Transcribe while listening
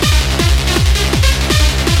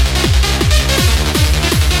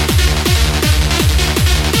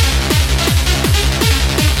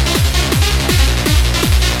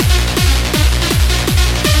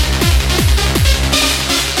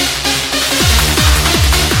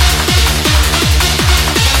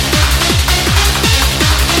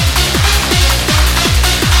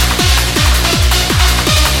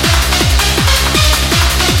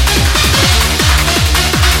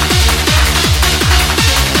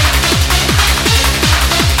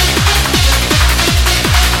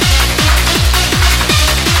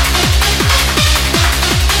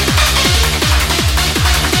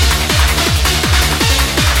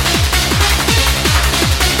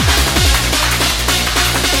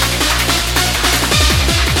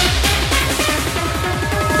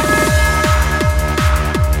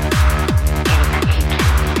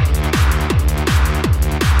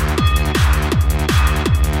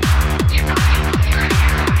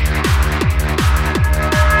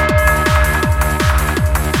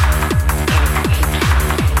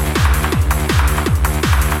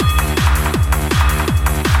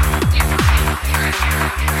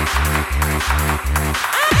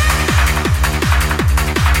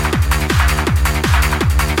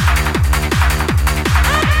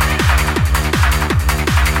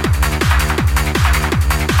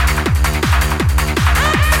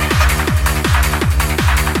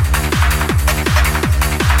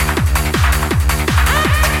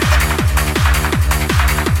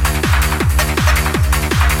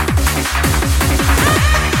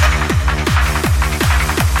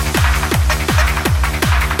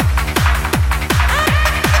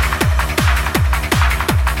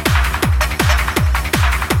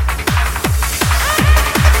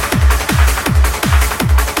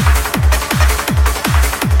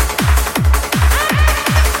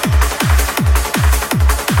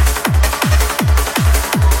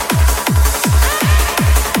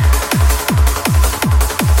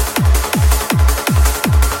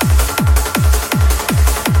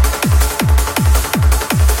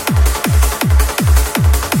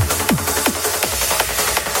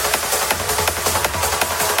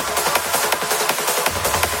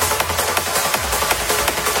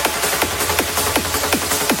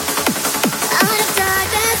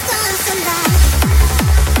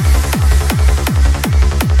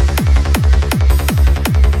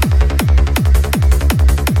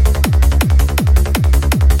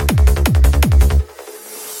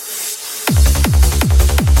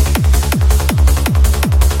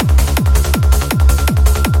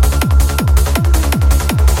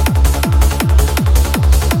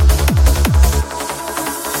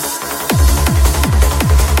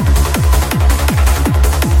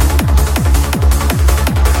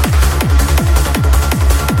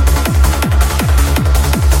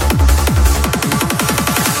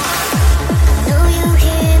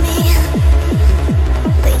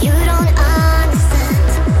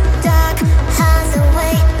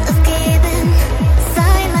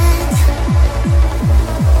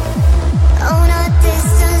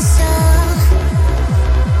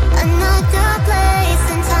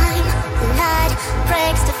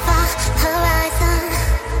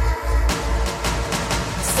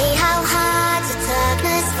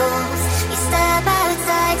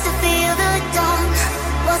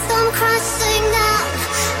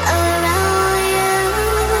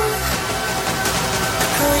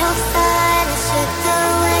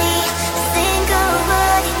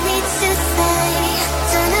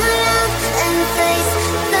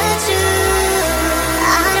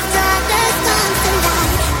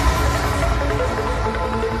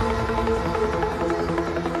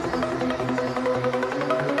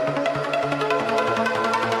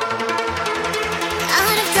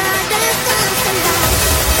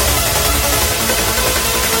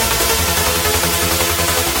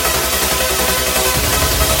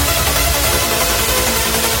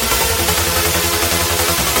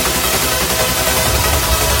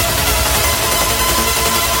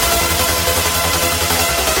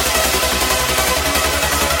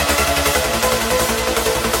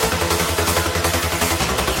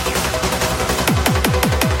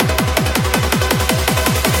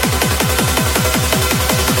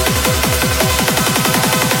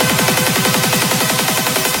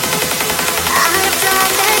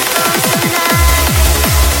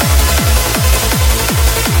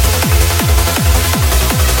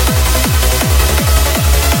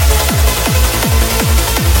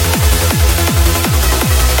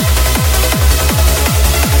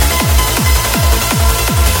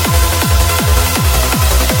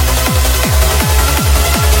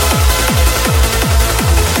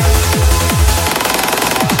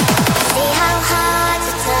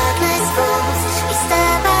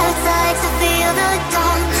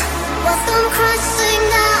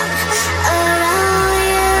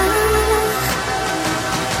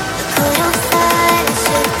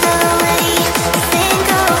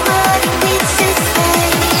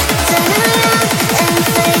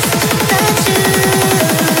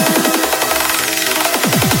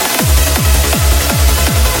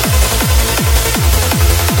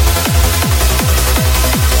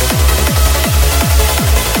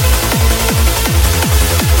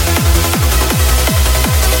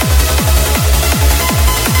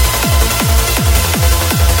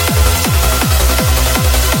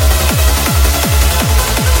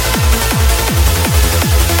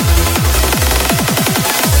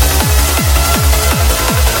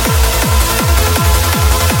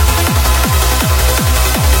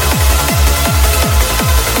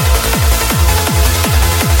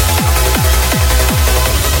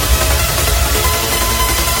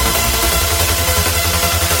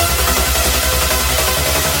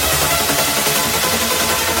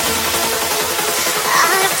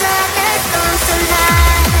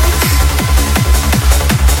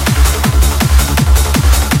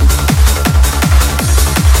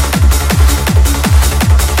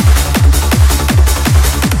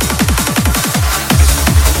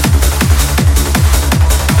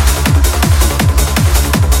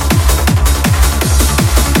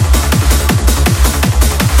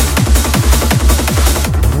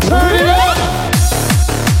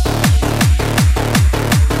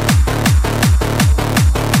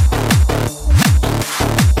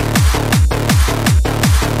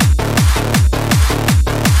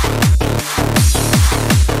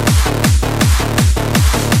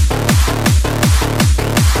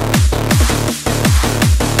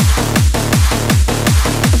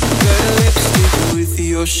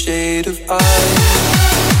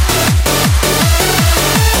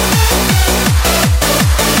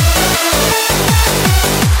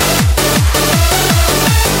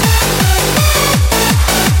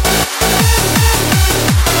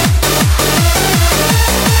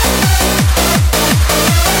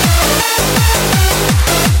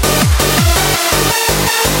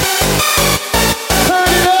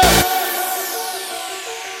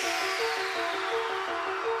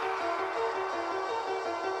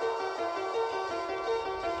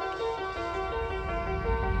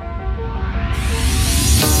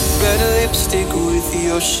lipstick with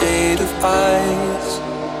your shade of eyes.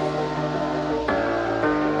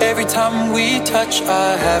 Every time we touch,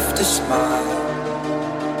 I have to smile.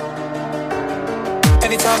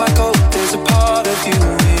 Anytime I go, there's a part of you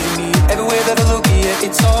in me. Everywhere that I look, yeah,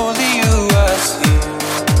 it's only you I see.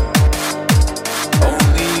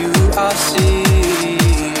 Only you I see.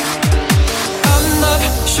 I'm not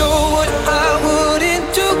sure what I wouldn't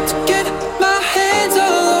do to get my hands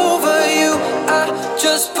all over you. I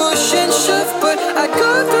just push and shove, but I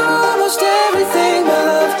go through almost everything, my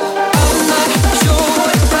love. I'm not sure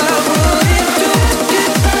what I wouldn't do to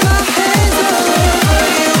get my hands all over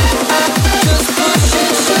you. I just push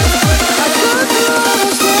and shove, but I go through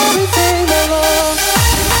almost everything, my love.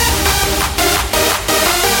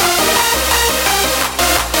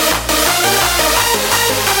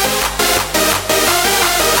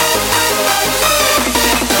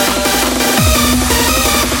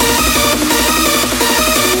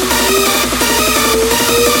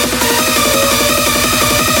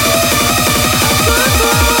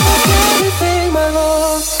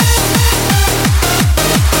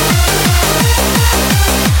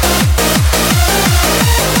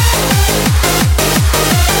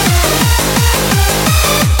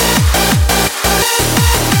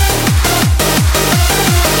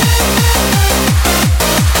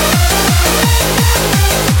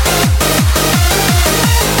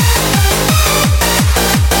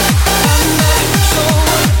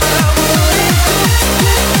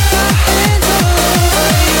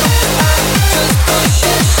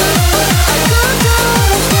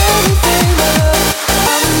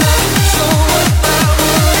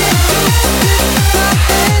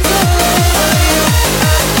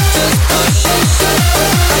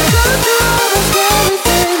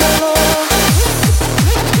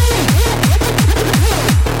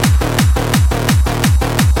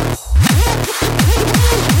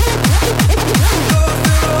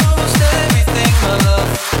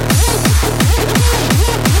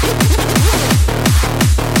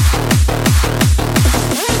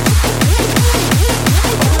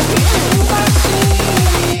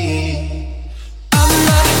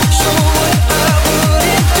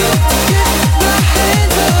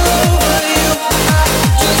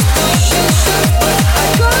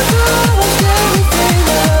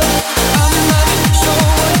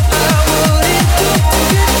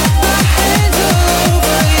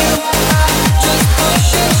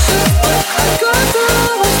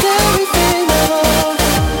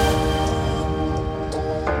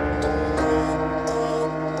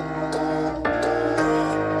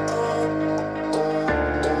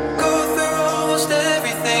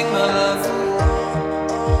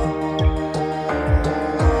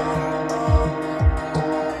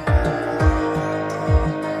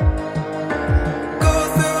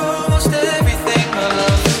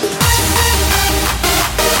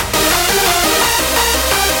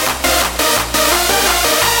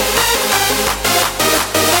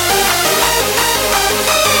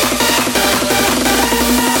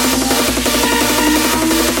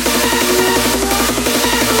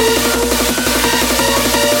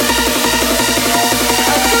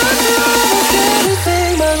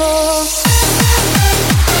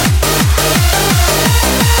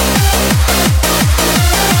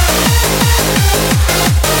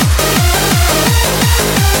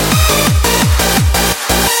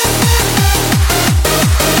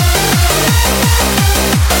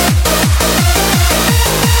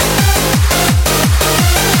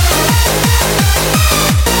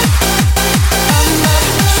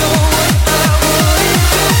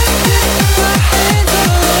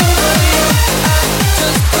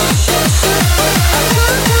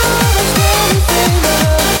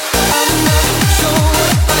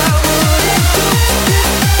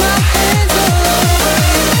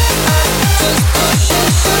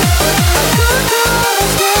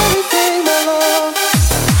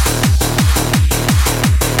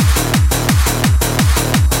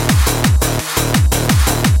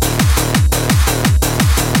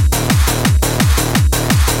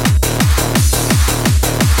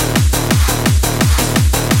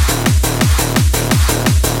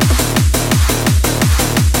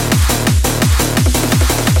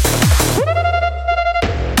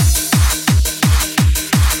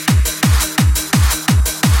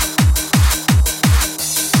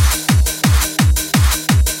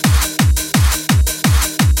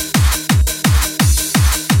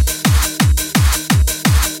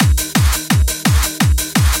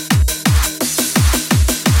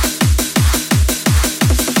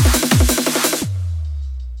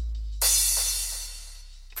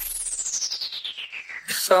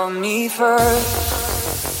 saw me first.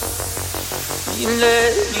 You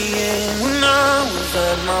let me in when I was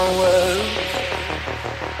at my worst.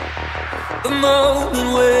 The moment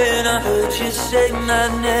when I heard you say my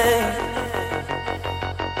name,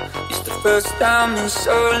 it's the first time in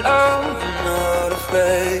so long. I'm not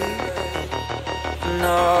afraid, I'm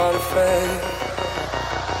not afraid.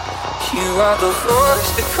 You are the voice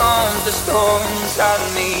that calms the storm inside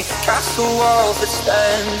me, castle walls that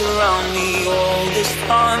stand around me. All this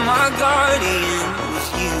time my guardian was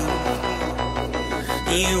you.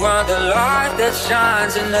 You are the light that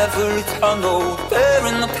shines in every tunnel. There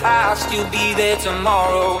in the past, you'll be there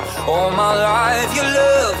tomorrow. All my life your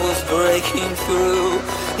love was breaking through.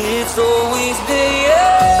 It's always been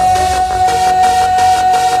you.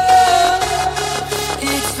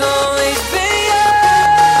 It's always been you.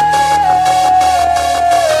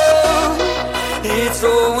 It's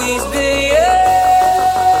always been you.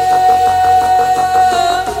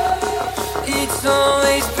 It's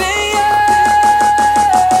always been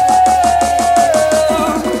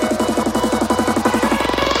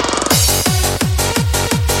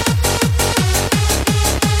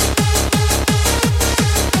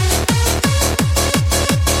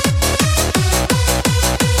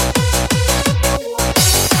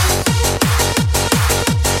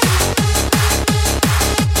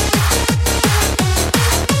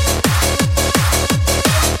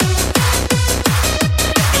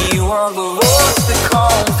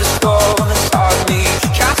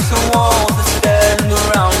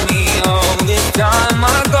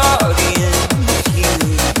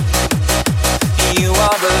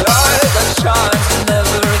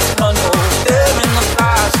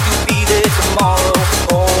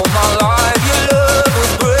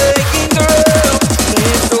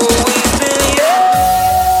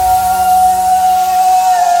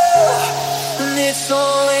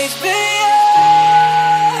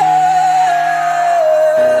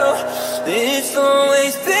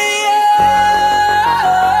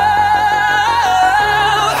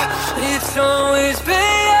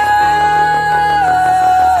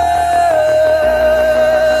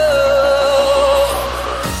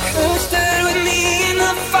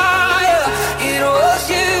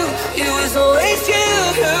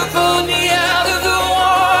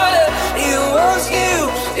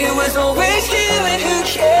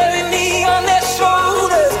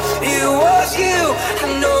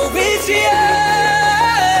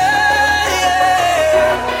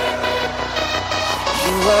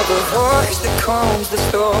the voice that calms the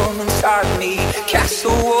storm inside me,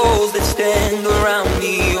 castle walls that stand around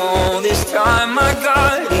me. All this time my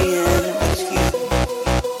guardian is you.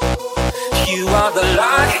 You are the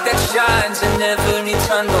light that shines in every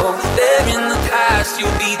tunnel. There in the past,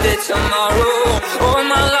 you'll be there tomorrow. All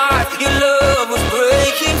my life your love was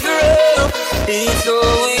breaking through. It's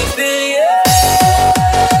always been you.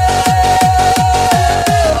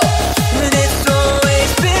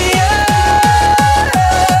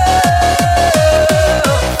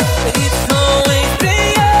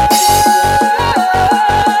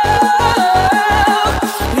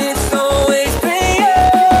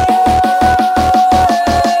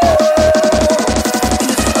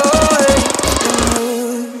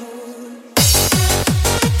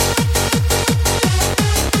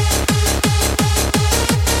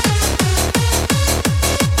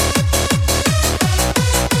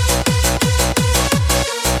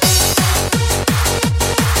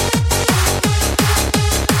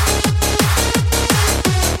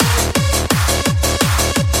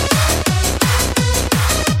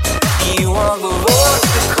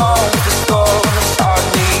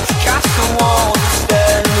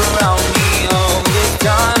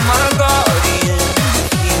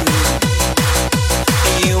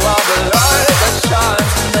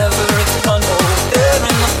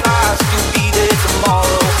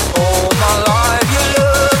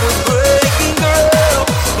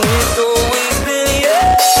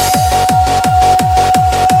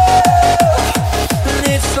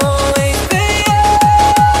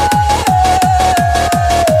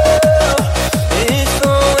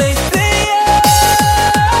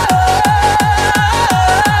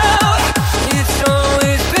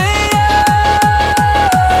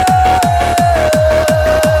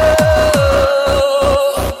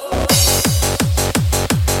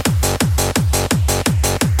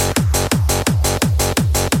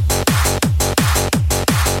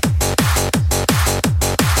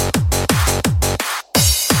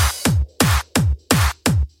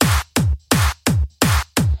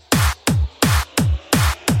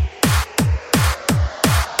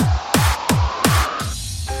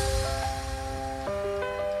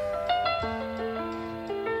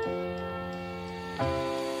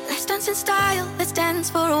 dance in style, let's dance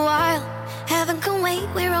for a while. Have heaven can wait,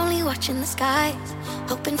 we're only watching the skies.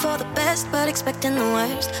 Hoping for the best, but expecting the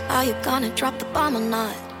worst. Are you gonna drop the bomb or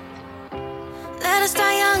not? Let us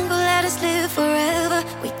die young, but let us live forever.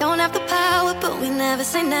 We don't have the power, but we never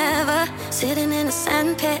say never. Sitting in a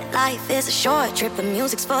sandpit, life is a short trip, but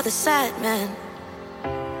music's for the sad man.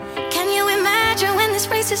 Can you imagine when this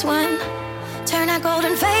race is won? Turn our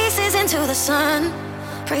golden faces into the sun.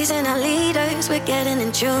 Praising our leaders, we're getting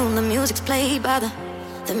in tune. The music's played by the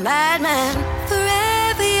madman.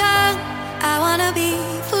 Forever young, I wanna be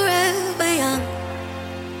forever young.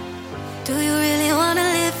 Do you really wanna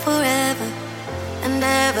live forever and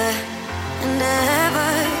ever and ever?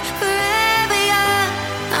 Forever young,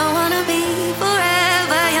 I wanna be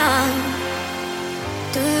forever young.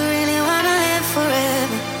 Do you really wanna live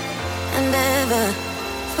forever and ever,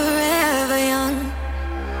 forever young?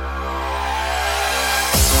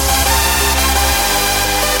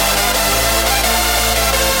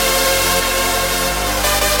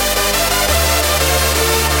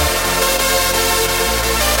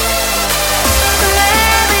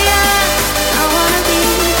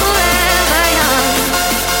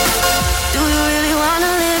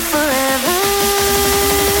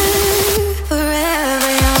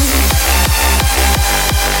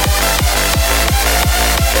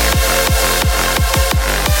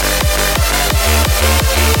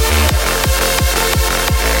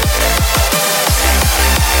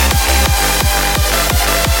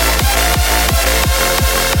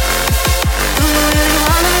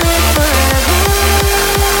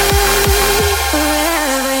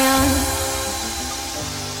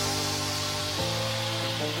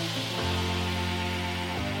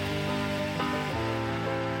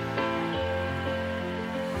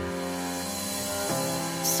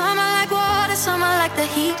 Some are like water, some are like the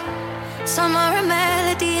heat. Some are a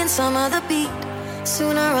melody and some are the beat.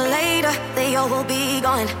 Sooner or later, they all will be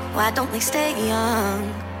gone. Why don't they stay young?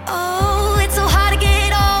 Oh, it's so hard to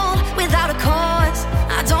get old without a cause.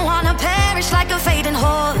 I don't wanna perish like a fading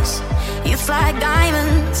horse. You fly like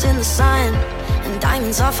diamonds in the sun, and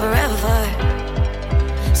diamonds are forever.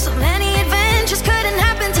 So many adventures couldn't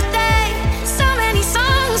happen today. So many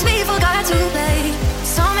songs we forgot to play.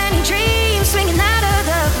 So many dreams swinging out of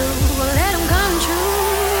the blue. We'll let them come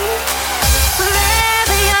true.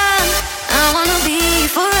 Forever young, I wanna be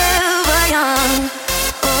forever young.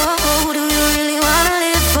 Oh, do you really wanna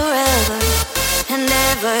live forever and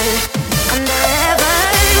ever and ever?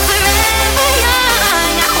 Forever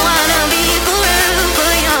young, I wanna be forever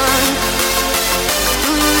young. Do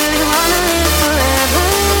you really wanna live forever?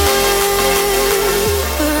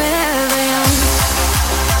 Forever young.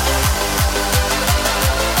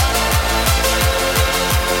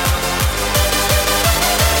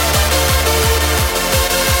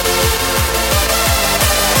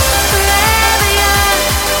 Forever young,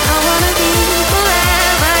 I wanna be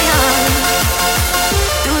forever young.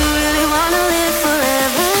 Do you really wanna live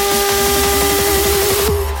forever?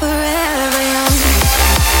 Forever young. Forever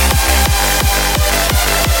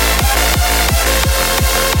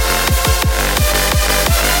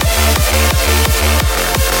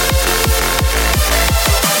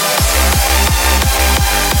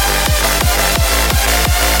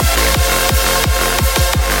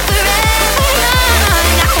young,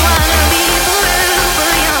 I wanna be forever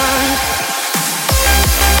young.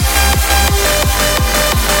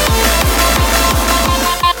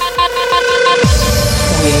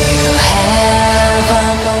 We'll have a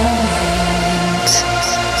moment.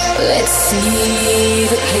 Let's see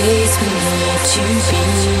the place we need to be.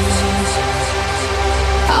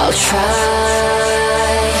 I'll try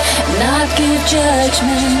not give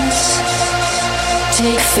judgments.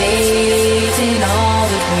 Take faith in all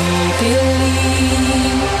that we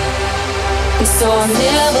believe. And so I'll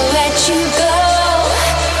never let you go.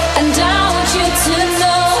 And I want you to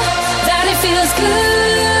know that it feels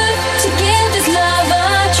good to give this love a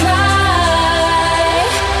try.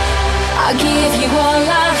 I'll give you all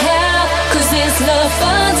I have, 'cause this love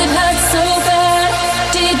burns, it hurts so bad.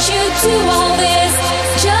 Did you do all this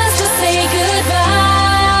just to say goodbye?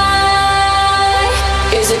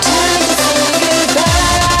 Is it time to say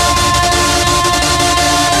goodbye?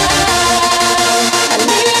 I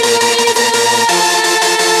need a reason.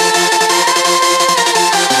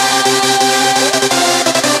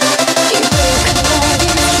 You broke all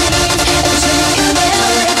these dreams and taken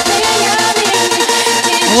everything I need.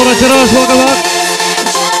 Ahora Cheras, welcome back.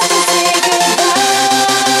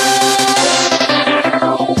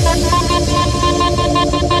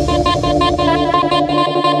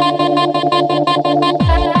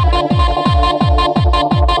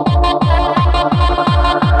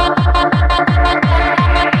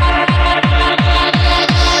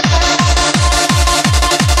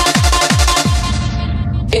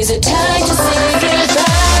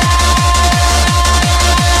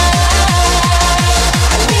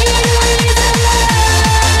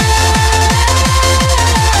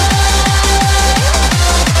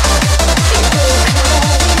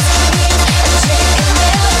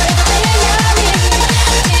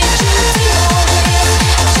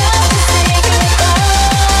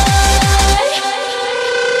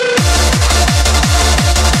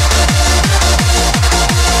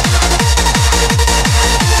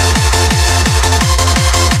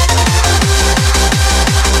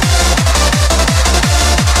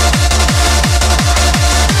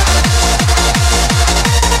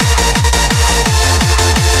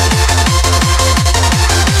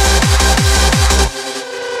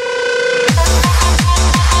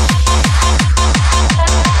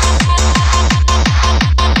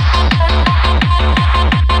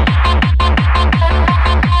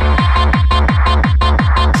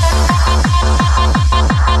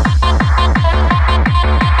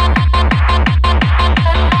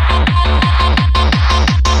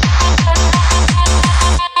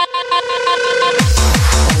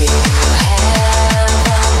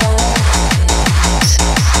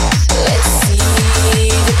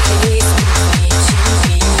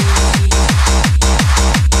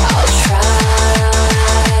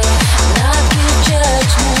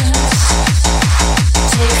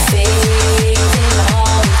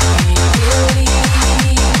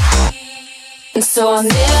 So I'll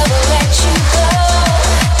never let you go.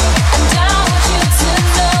 And I want you to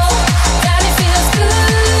know that it feels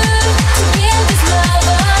good to give this love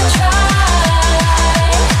a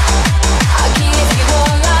try. I'll give you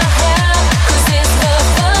all I have, 'cause it's the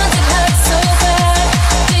fun that hurts so bad.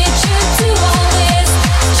 Did you do all this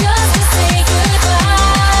just to say goodbye?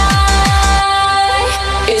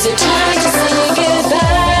 Is it time to say goodbye?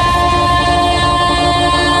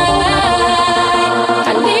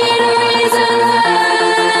 I need a reason why.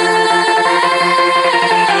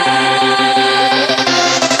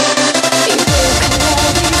 You've broken all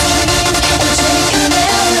these dreams and taken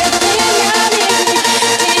everything I need.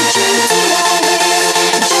 Did you do all this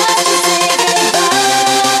just to say goodbye?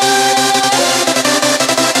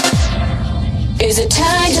 Is it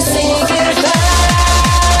time to say goodbye?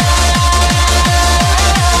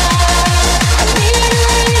 I need a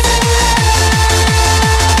reason why.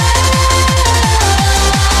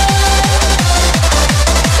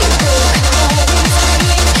 You've broken all these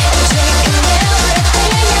dreams and taken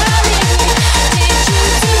everything I need. Did you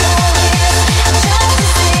do all this just to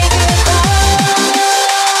say goodbye?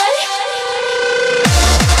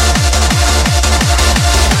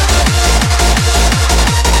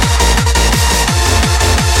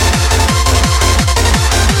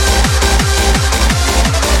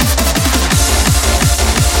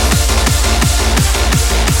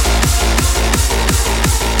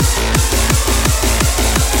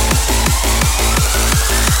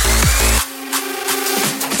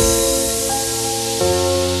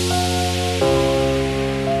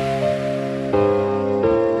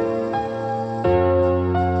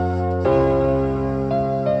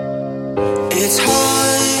 It's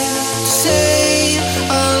hard to say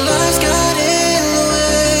our lives got in the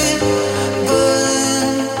way,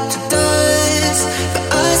 burned to dust, but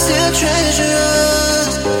I still treasure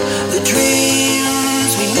us. The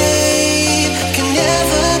dreams we made can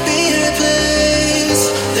never be replaced.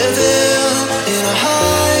 They're there in our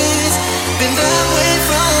hearts, been that way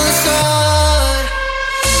from the start.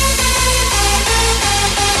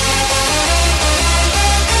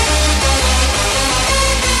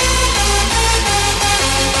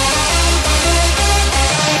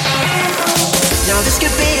 Now this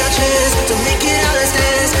could be our chance to make it our last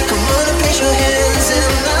dance. Come on and place your hands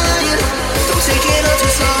in mine. Don't take it all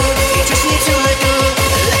too slow. You just need to let go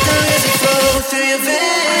and let the music flow through your veins.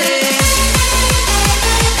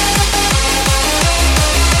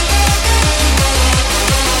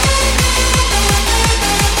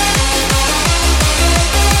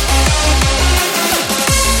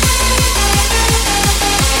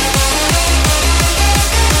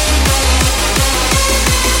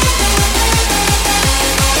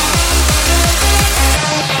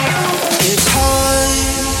 It's hard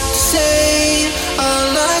to say our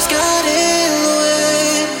lives got in the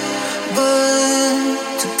way, burned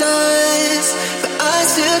to dust, but I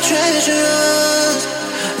still treasure us.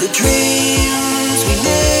 The dreams we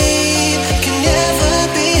made can never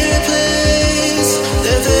be replaced.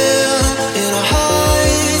 They're there in our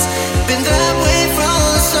hearts, been that way from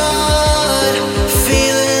the start.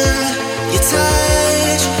 Feeling your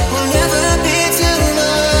touch will never be too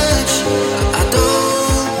much. I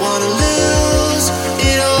don't wanna lose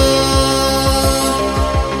it all.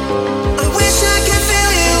 I wish I could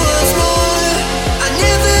feel you once more. I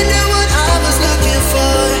never knew what I was looking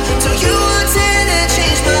for till you walked in and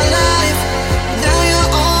changed my life. Now you're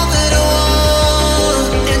all that I want,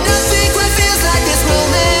 and nothing quite feels like this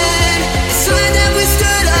moment. It's time that we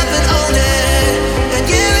stood up and owned it, and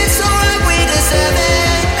yeah, it's alright, we deserve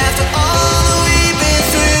it after all that we've been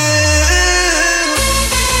through.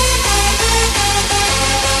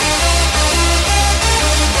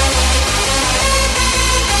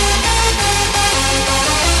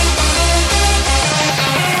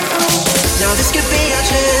 Now this could be our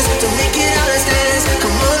chance to make it our last dance.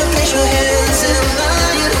 Come on and place your hands in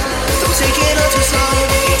mine. Don't take it all too slow.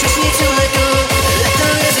 You just need to let go and let the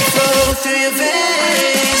music flow through your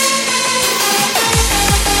veins.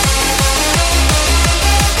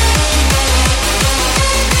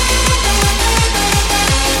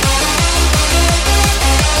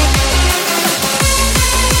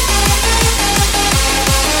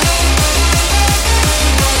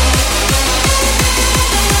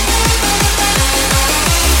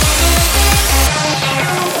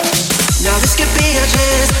 Now this could be our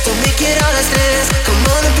chance to make it our last dance. Come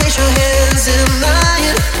on and place your hands in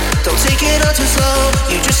mine. Don't take it all too slow.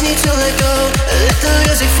 You just need to let go and let the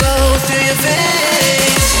music flow through your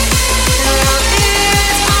veins. Now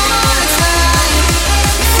it's our time.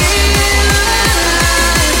 We feel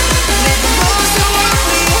alive. Make the most of what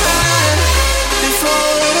we have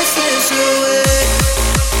before it slips away.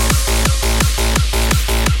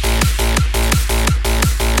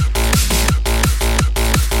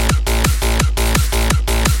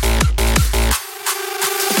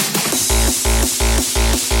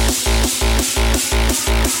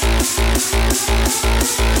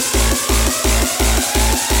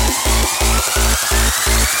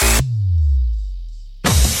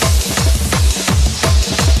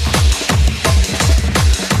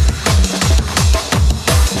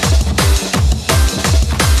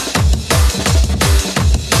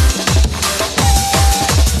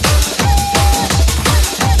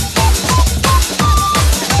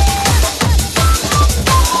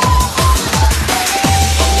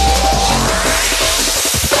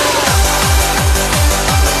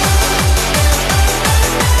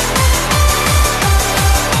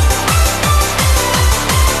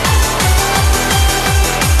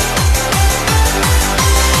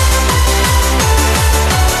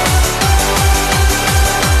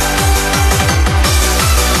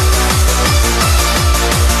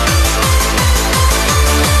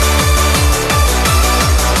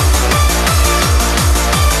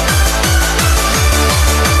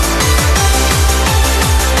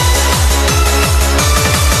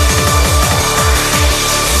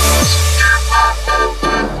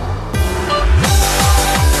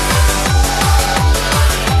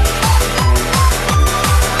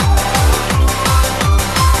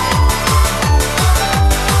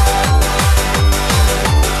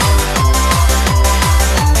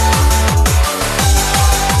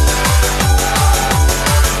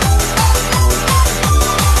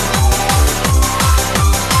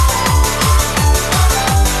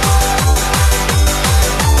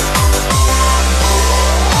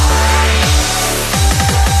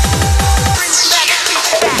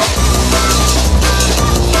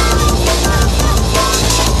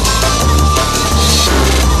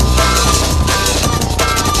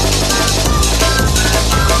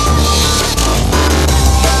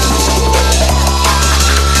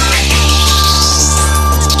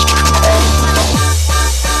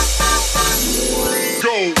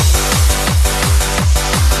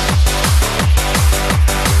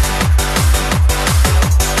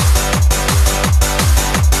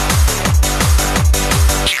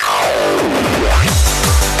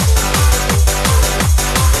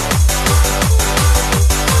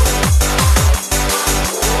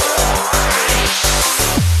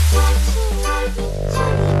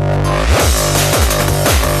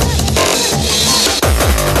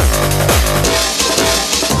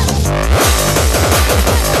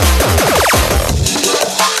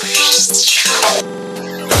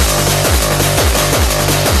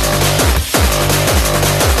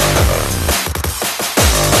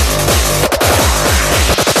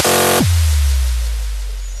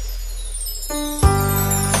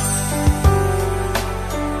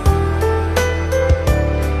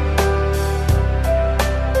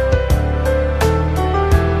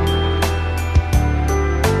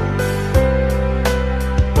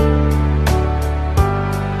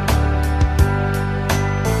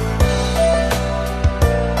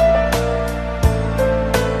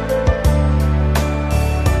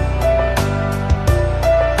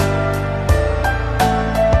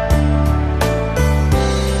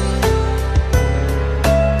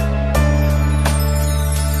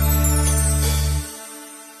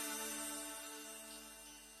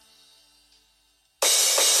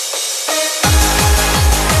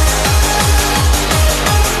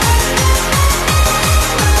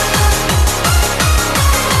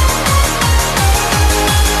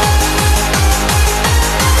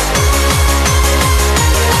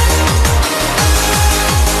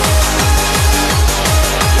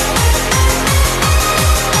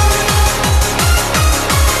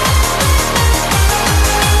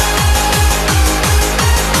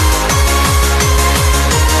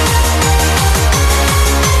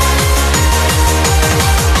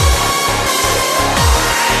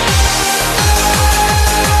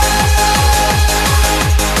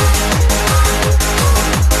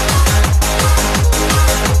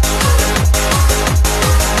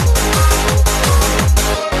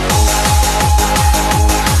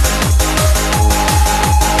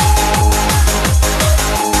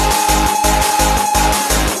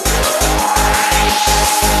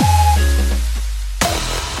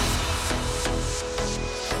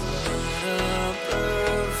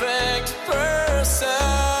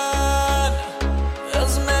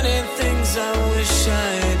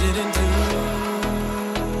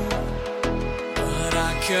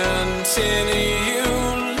 continue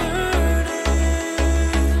learning.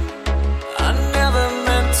 I never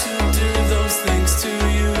meant to do those things to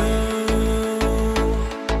you,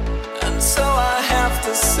 and so I have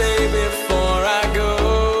to say before I go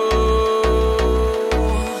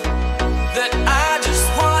that I just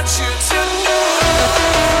want you to know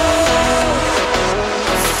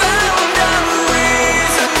I found a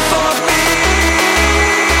reason for me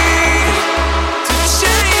to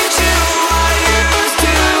change who I used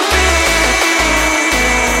to be.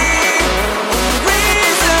 A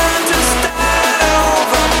reason to start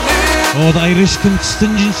over new. Oh, the Irish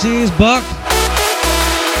contingency is back.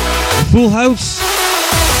 The full house.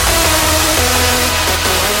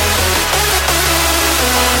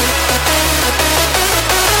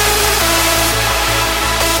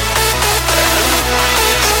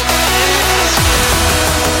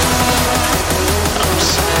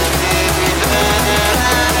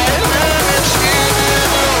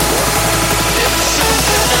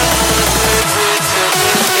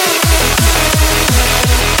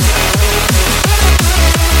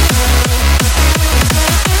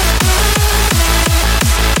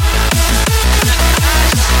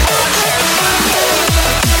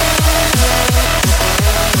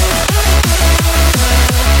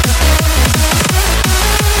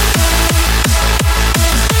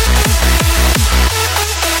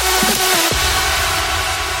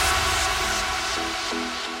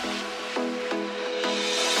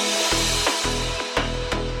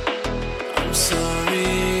 I'm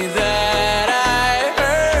sorry that I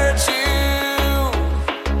hurt you.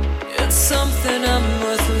 It's something I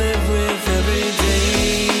must live with every day.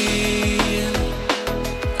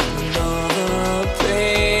 And all the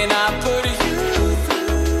pain I put you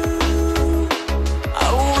through, I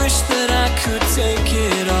wish that I could take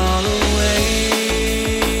it all away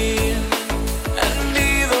and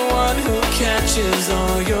be the one who catches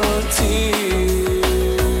all your tears.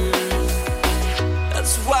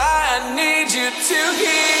 That's why I need you to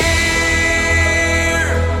hear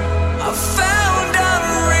I found a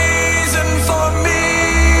reason for me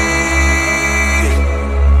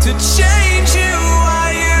to change who I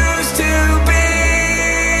used to be.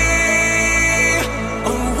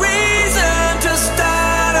 A reason to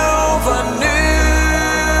start over new.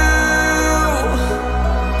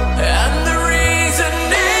 And the reason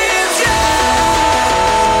is you.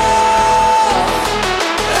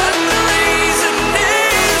 And the reason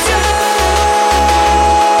is you.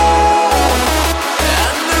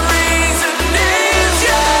 And the reason is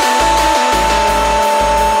you.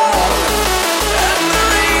 And the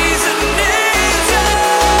reason is you.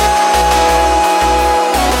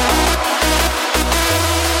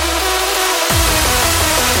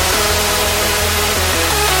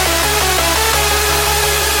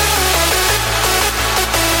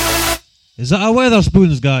 Is that our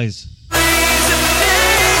Weatherspoons, guys?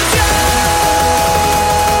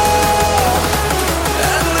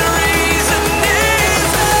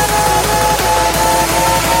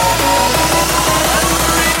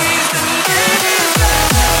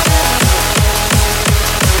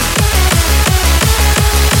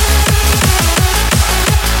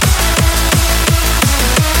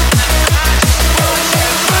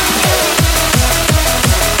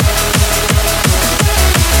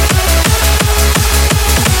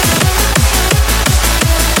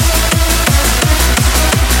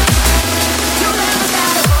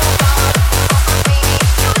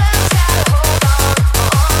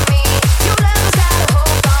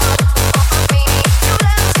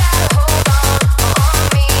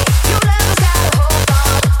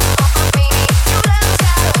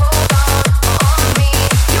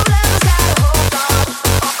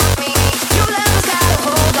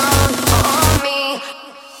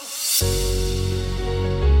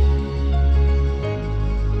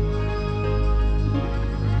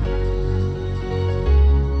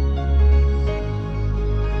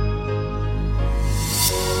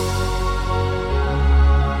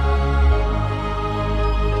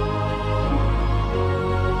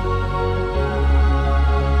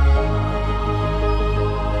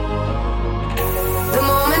 The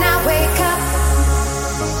moment I wake up,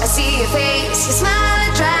 I see your face, your smile,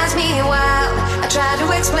 it drives me wild. I try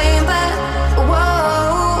to explain, but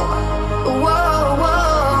whoa, whoa,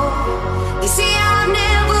 whoa. You see, I've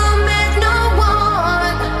never met no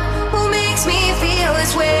one who makes me feel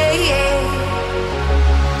this way.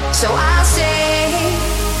 So I'll say,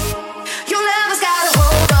 your love has got a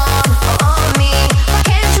hold on me. Why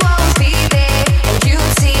can't you always be there? And you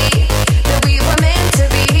see that we were meant to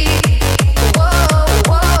be. Whoa,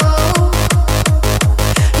 whoa.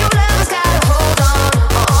 Your love has got a hold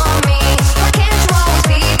on me. Why can't you always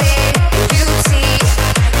be there? And you see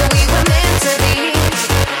that we were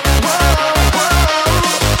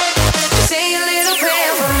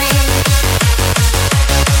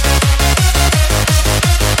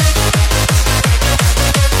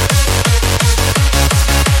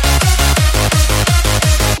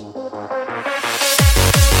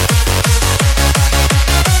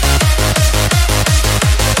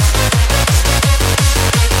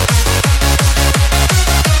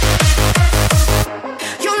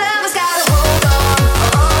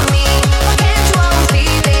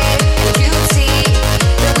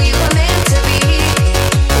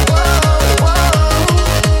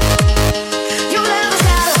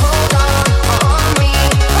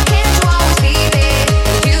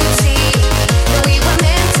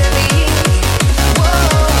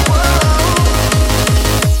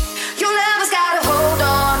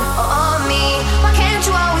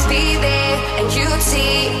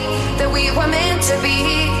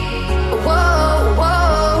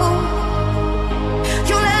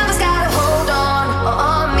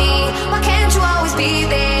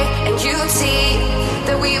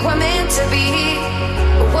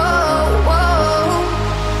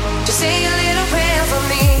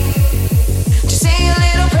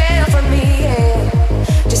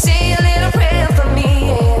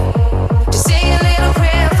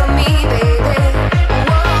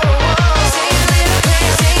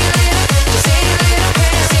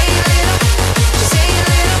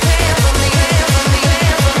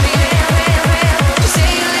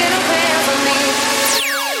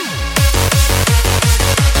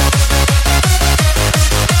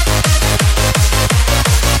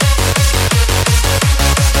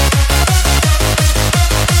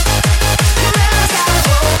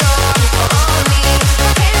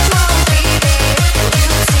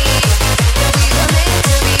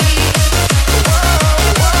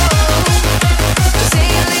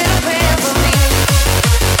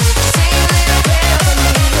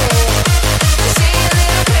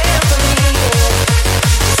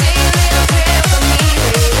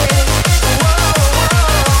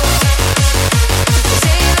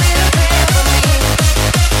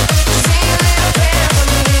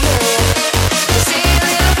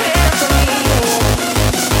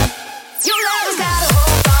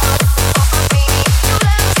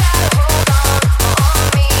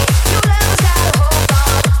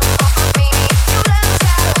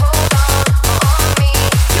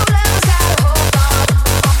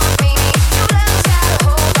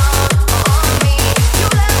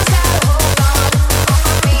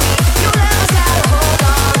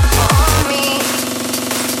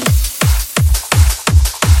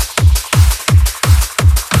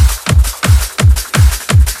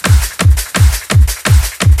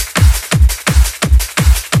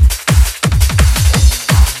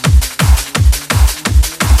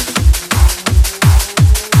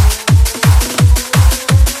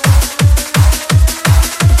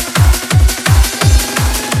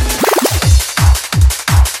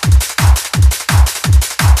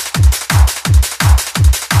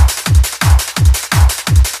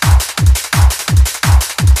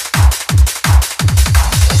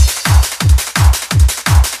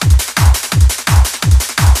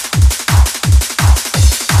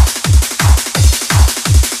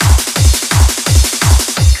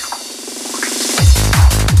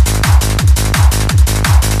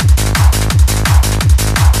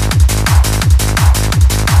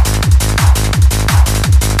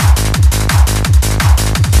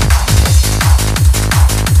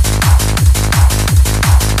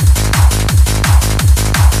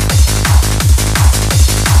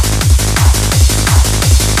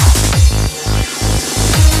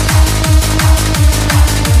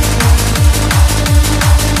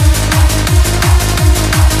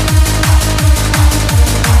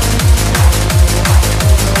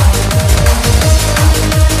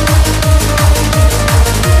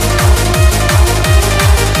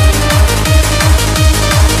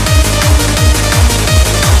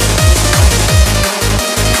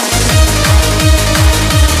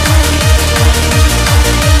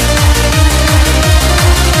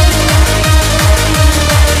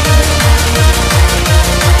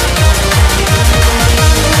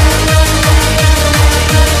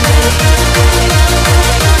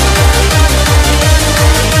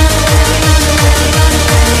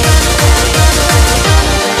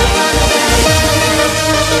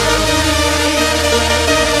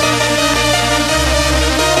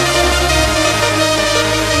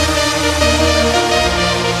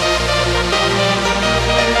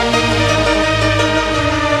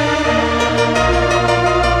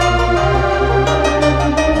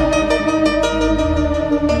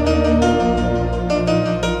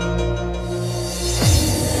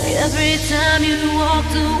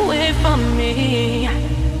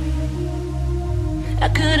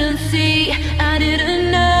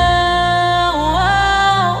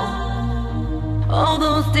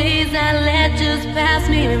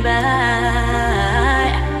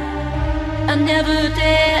never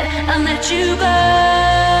did, I let you go.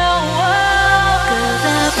 'Cause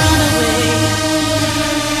I've run away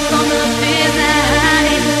from the fears I hide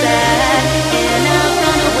inside, and I've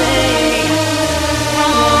run away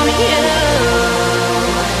from you.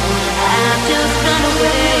 I've just run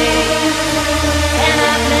away, and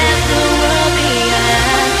I've left the world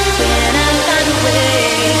behind, and I've run away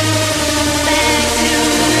back to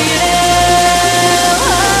you.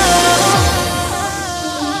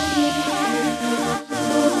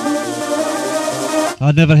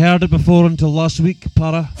 I'd never heard it before until last week,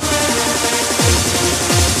 Para.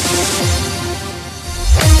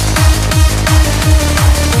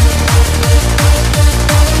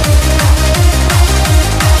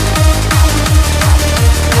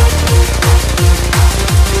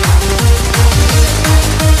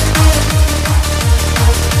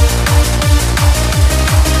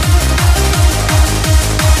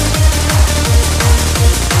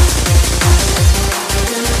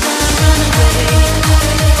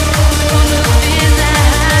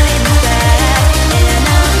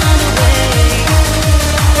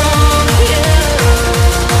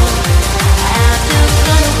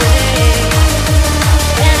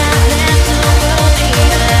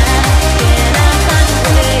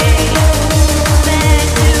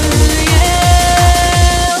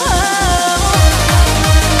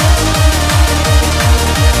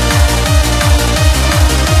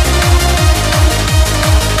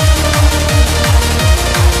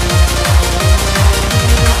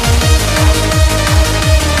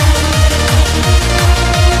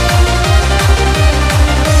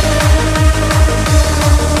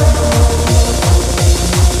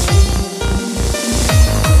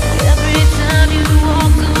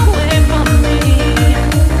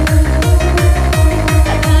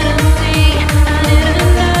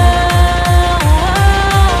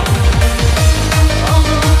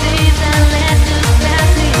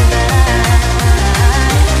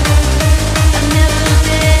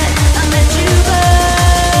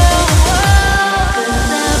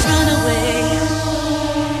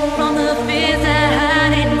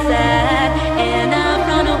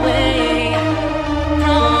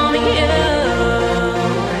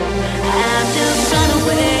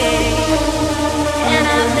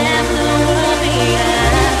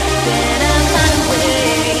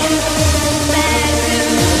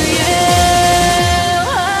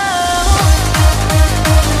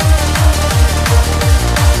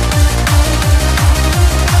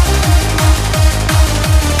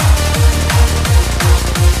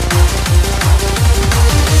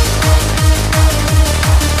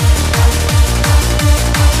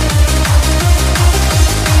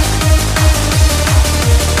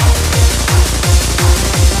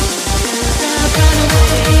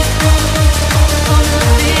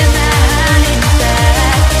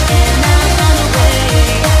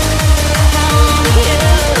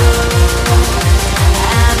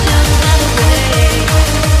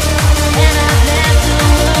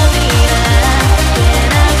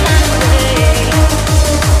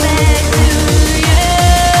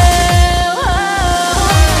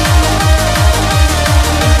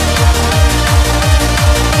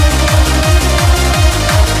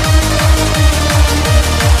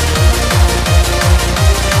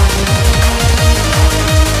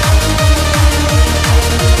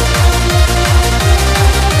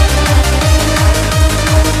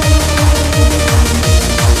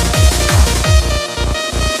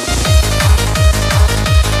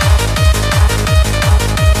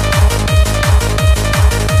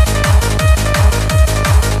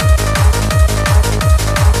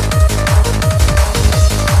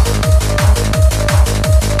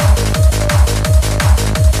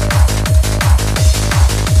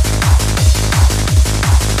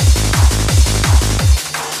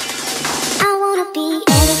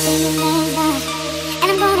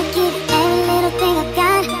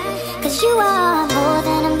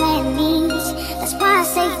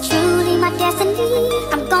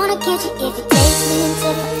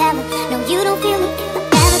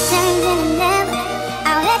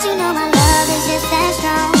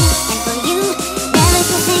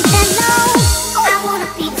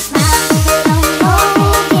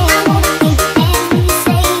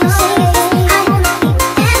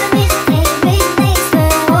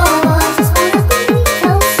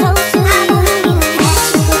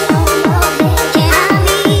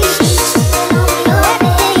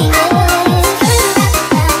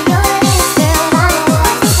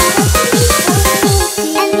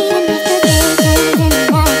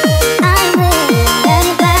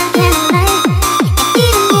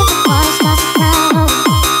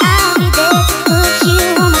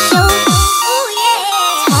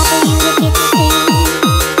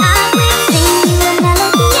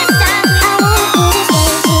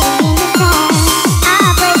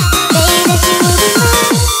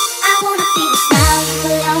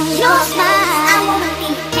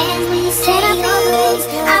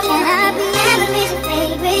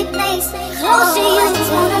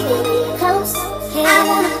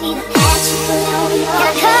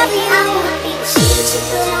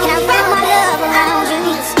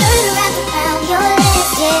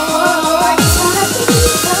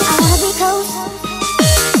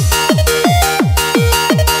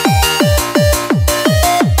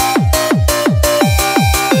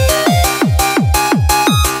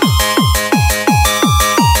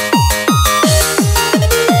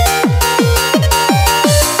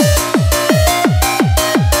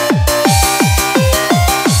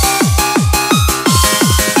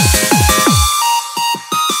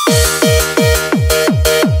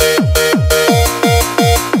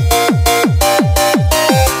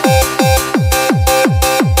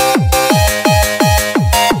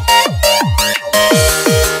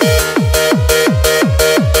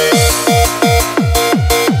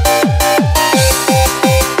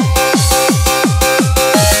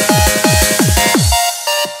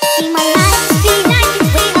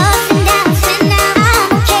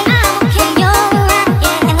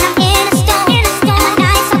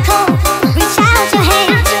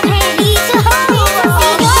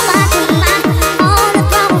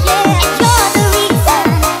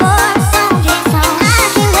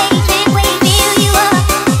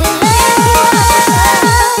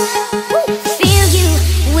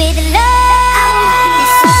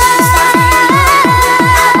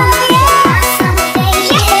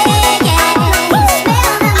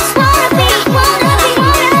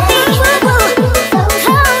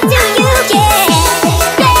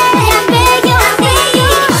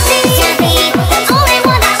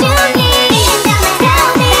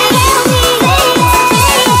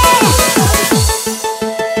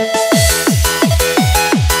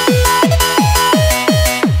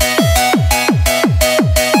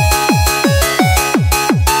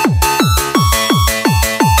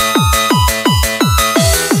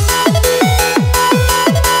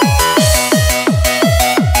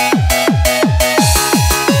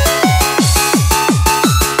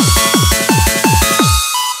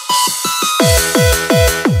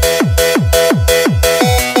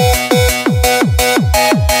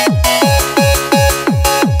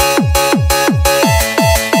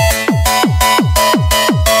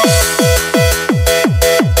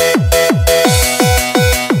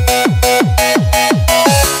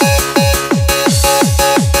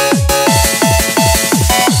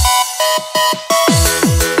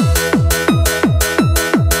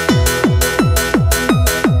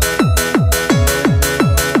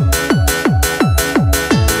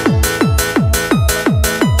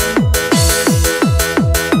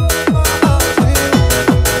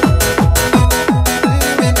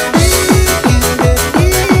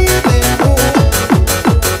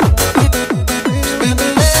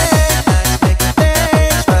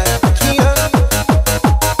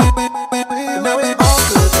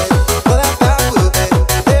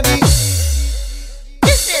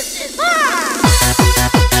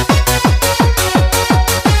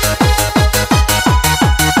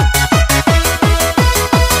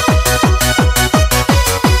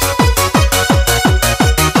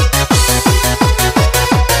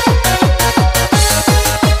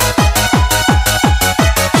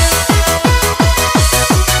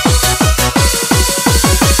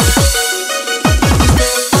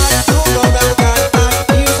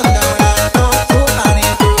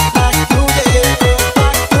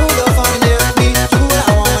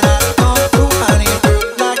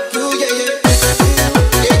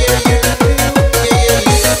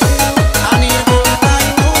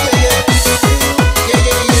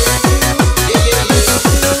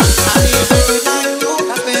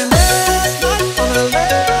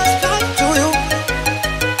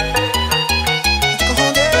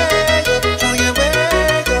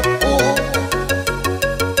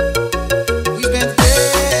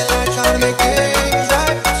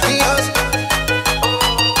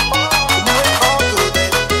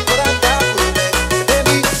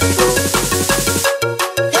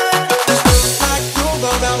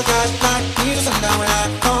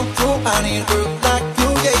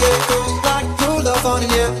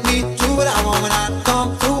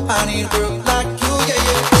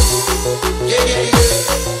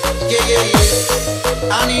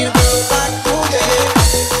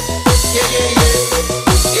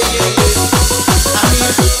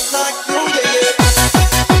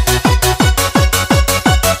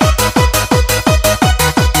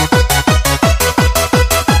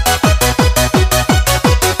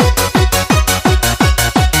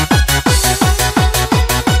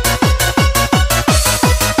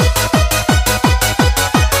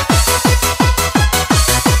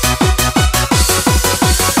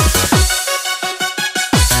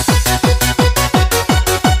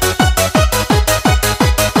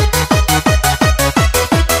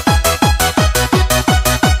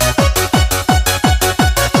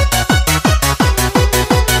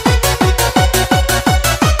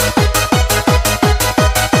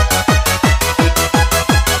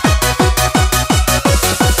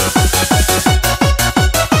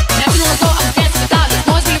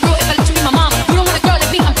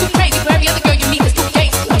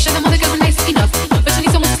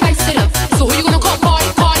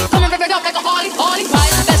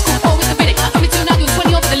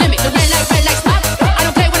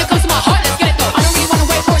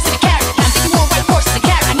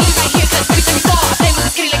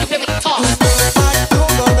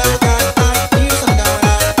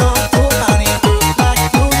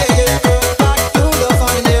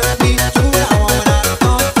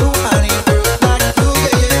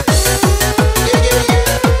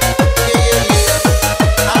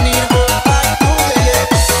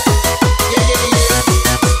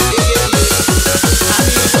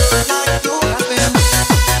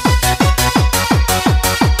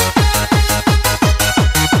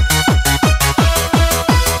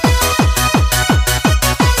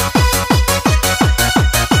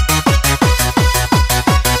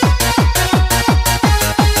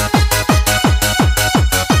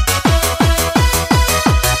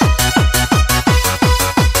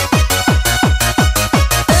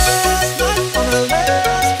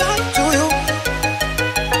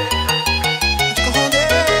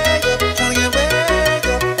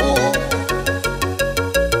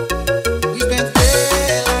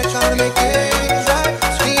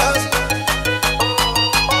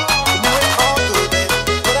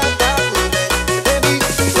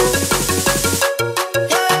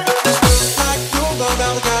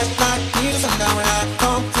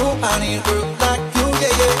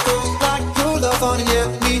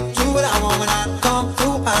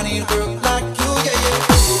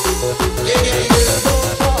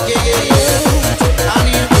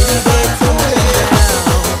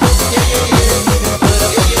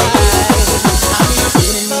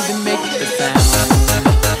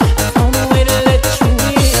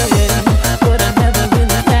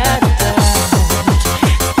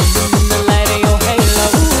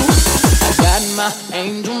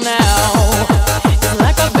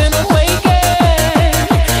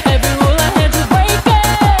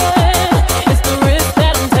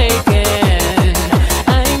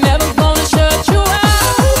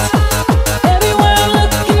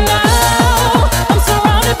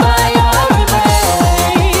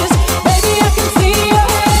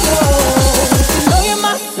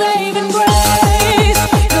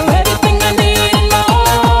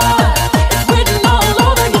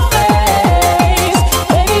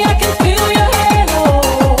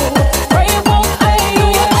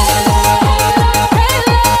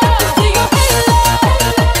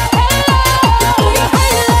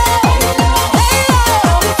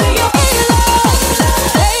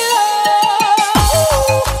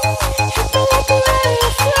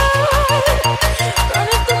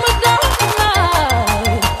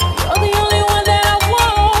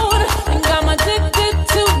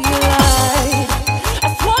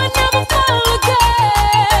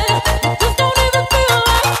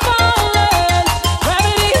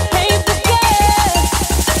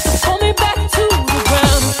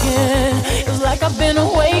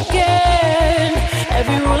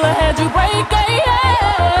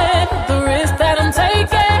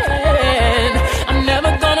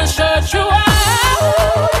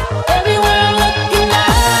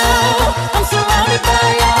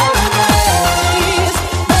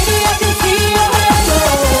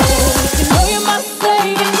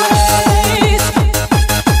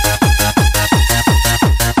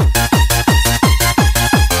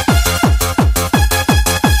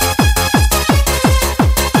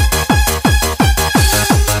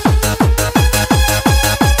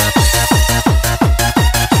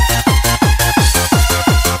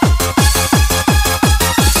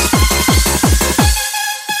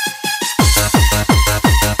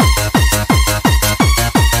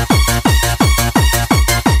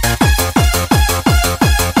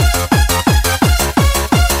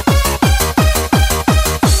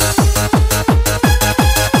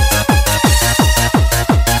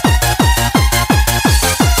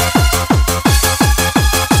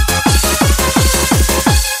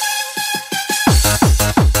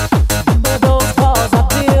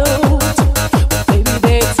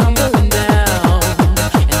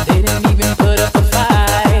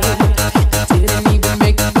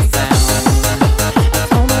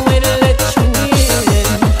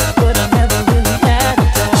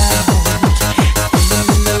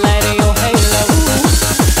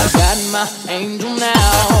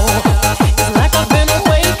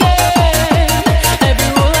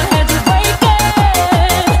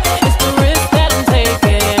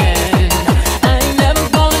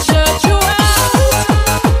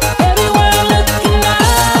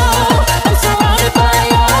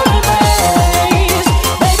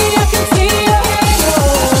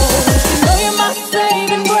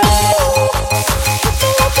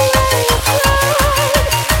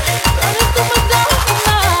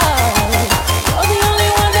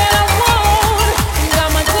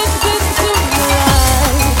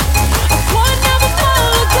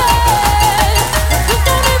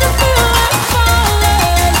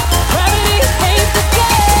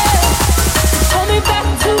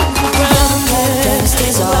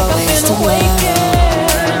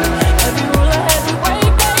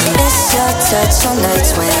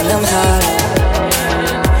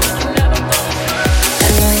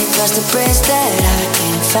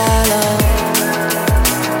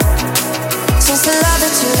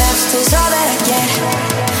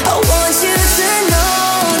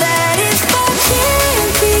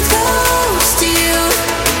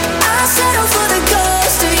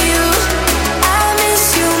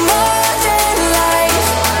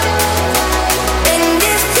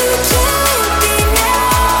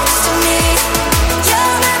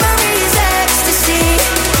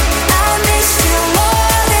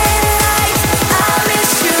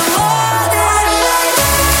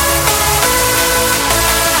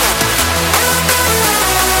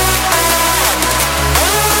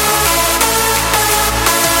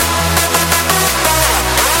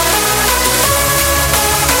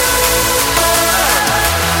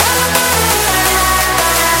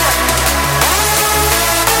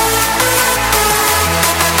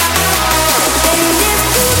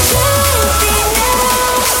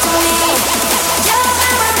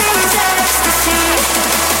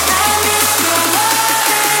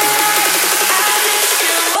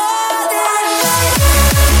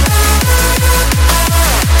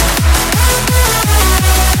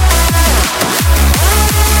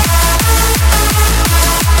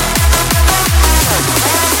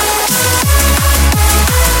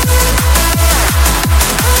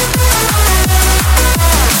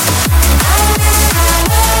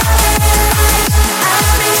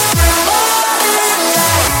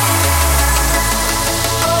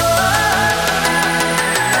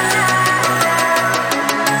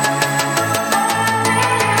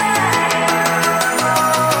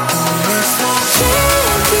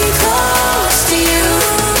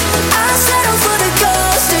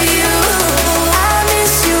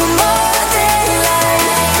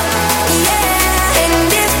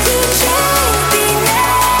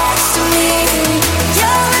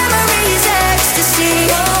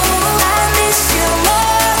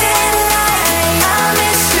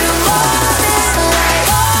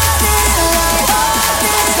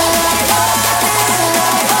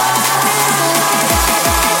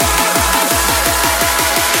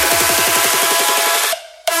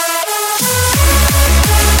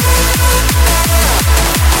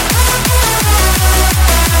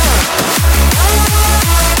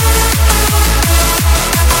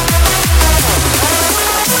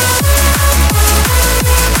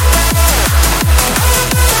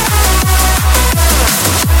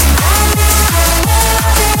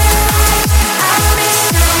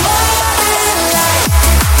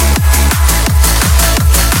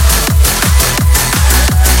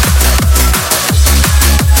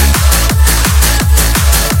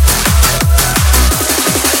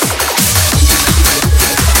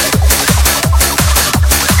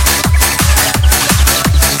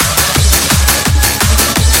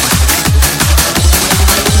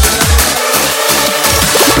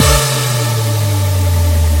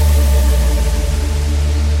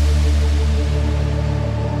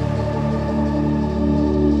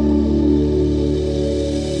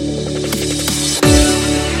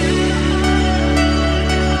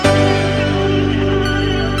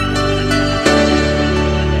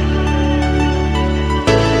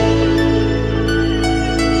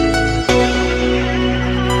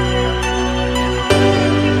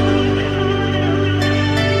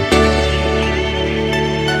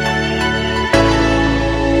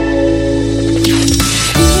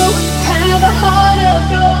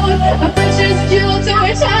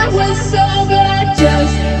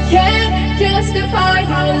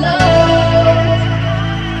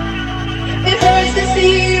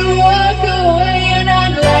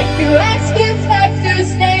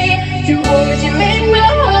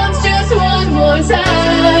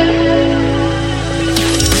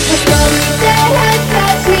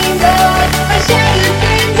 Shattered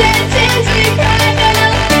dreams and tears we cried, and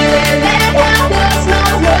I'm feeling that I lost my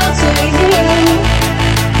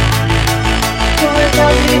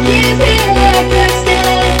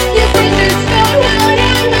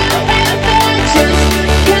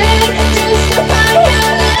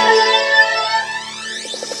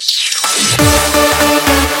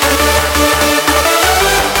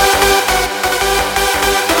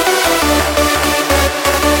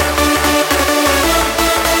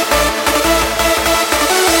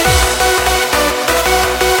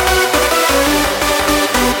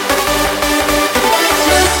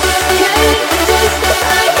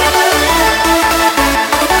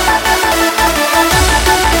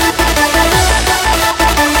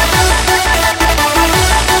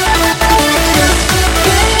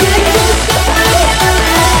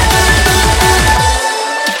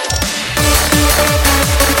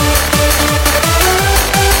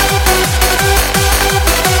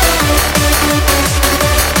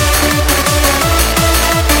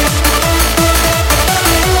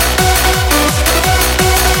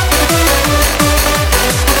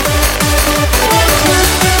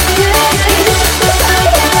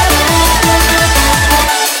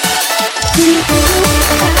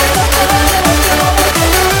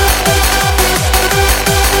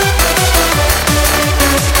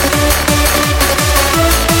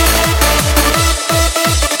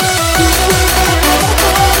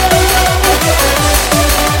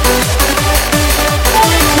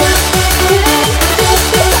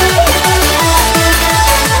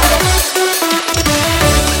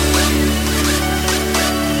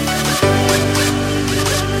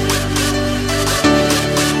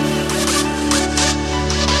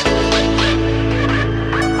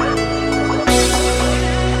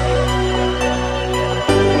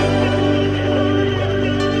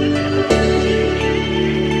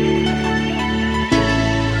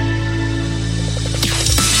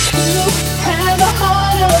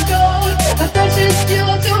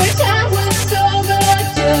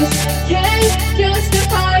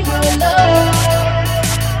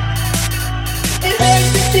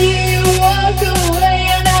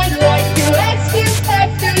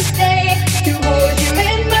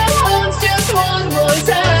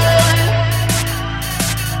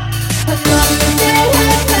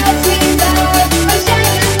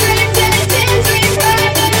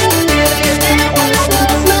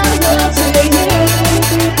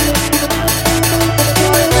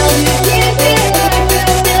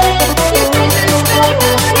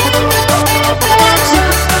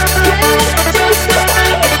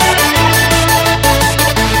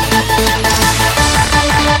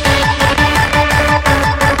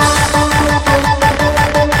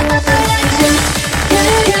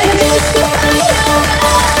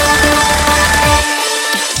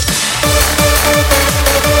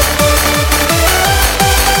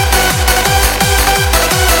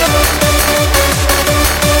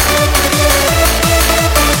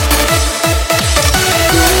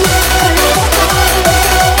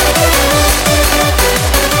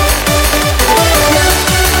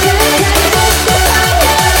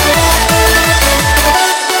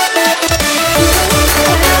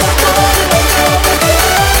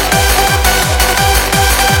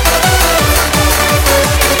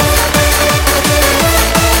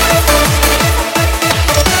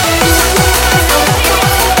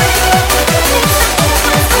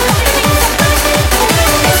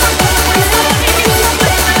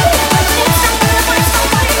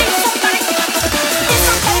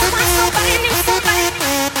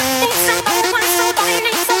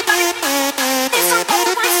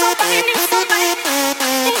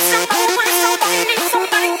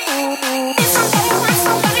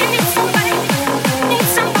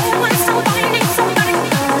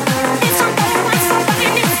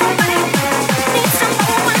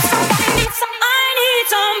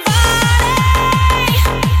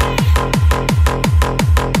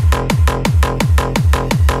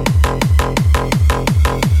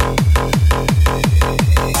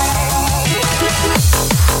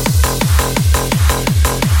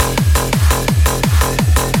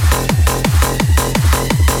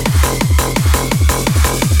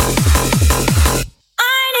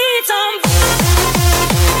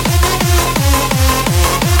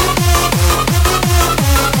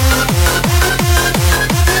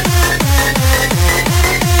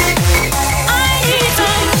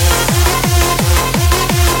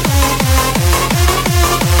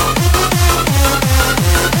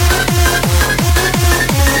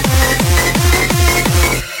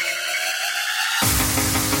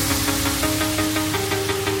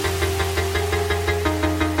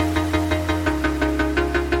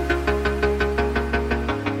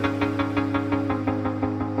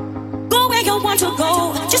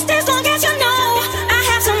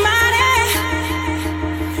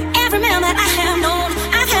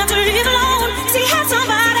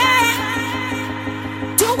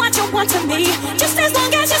me. Just as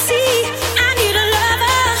long as you see I need a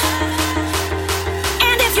lover.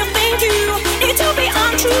 And if you think you need to be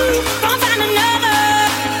untrue, go find another.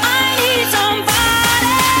 I need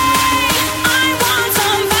somebody. I want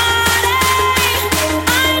somebody.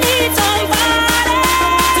 I need somebody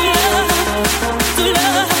to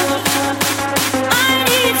love. I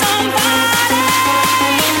need somebody.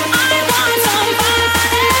 I want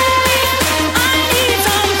somebody. I need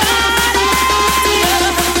somebody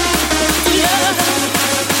to love.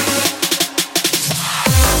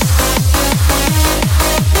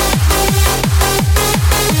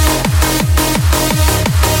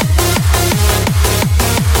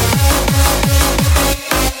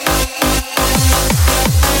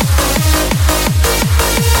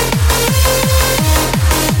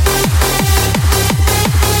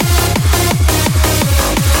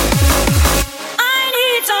 I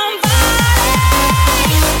need somebody.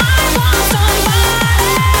 I want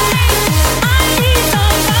somebody. I need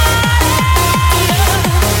somebody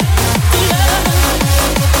to love.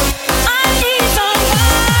 I need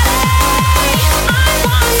somebody. I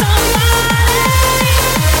want somebody.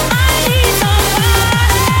 I need somebody to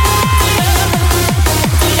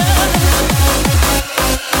love.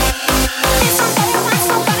 Need somebody, want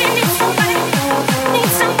somebody, need somebody.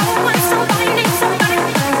 Need somebody, want somebody, need somebody.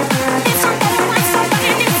 Need somebody, want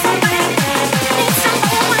somebody, need somebody. Need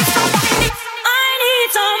somebody, want somebody, need. I need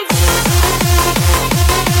somebody.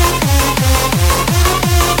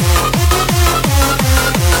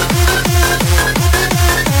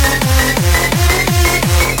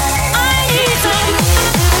 I need somebody.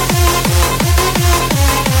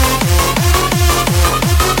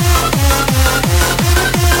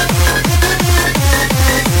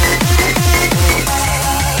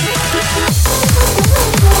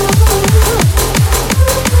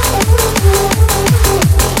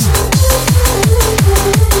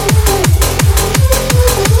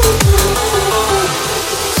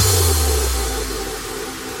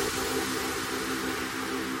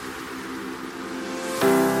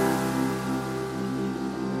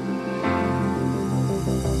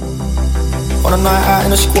 On a night out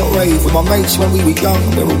in a squat rave with my mates when we were young,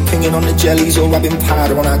 we're all pinging on the jellies or rubbing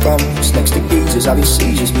powder on our gums. Next to geezers having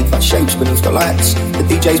seizures, we cut shapes beneath the lights. The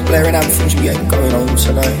DJ's blaring anthems, we ain't going home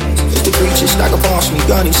tonight. As the creatures stagger past me,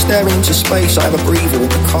 gurning, staring into space, I have a breather in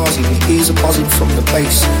the cars, even ears are buzzing from the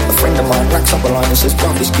bass. A friend of mine racks up a line and says,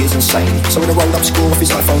 bruv, this gear's insane. So with a rolled up score off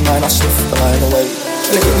his iPhone 9, I sniff the line away.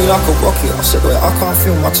 Well, it hit me like a rocket, I said, wait, I can't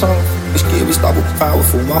feel my tongue. This gear is double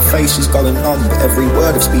powerful, my face is going numb, but every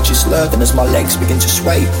word of speech is slurred, and as my legs begin to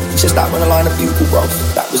sway, he says that when a line of bugle, bro,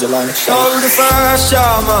 that was a line of shade. So the first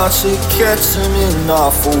time I took ketamine,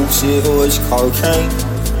 I thought it was cocaine.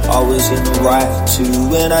 I was in the right to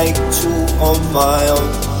an 8-2 on my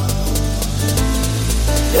own.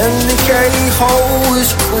 And the K-hole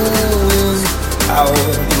was calling out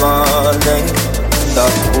my name, and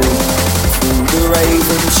I pulled through the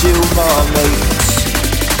rave until my mates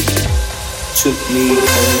took me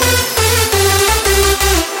home.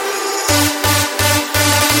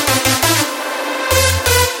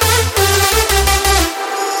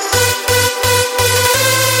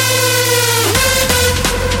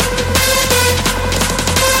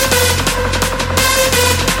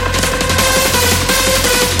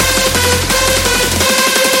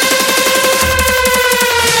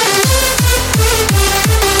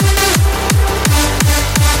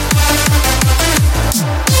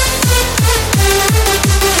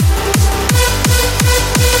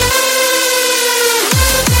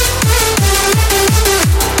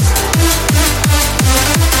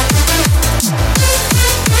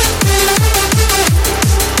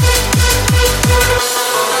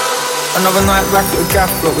 Another night back at the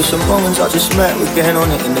gaff block with some moments I just met. We're getting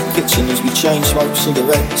on it in the kitchen as we chain smoke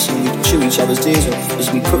cigarettes and we chew each other's ears off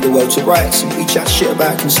as we put the world to rights and we chat shit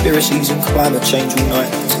about conspiracies and climate change all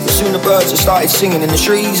night. But soon the birds have started singing in the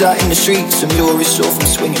trees, out in the streets, and you're sore from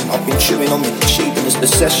swinging. I've been chewing on the cheap and as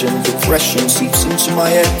possession, depression seeps into my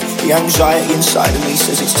head. The anxiety inside of me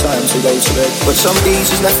says it's time to go to bed. But some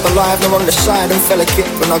bees is left alive, they're on the side and fell a kick.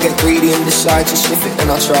 When I get greedy and decide to sniff it,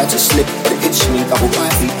 then I try to slip. But it hits me double by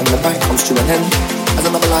feet and the night comes to an end as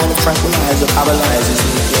another line of tranquilizer paralyzes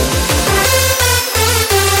me again.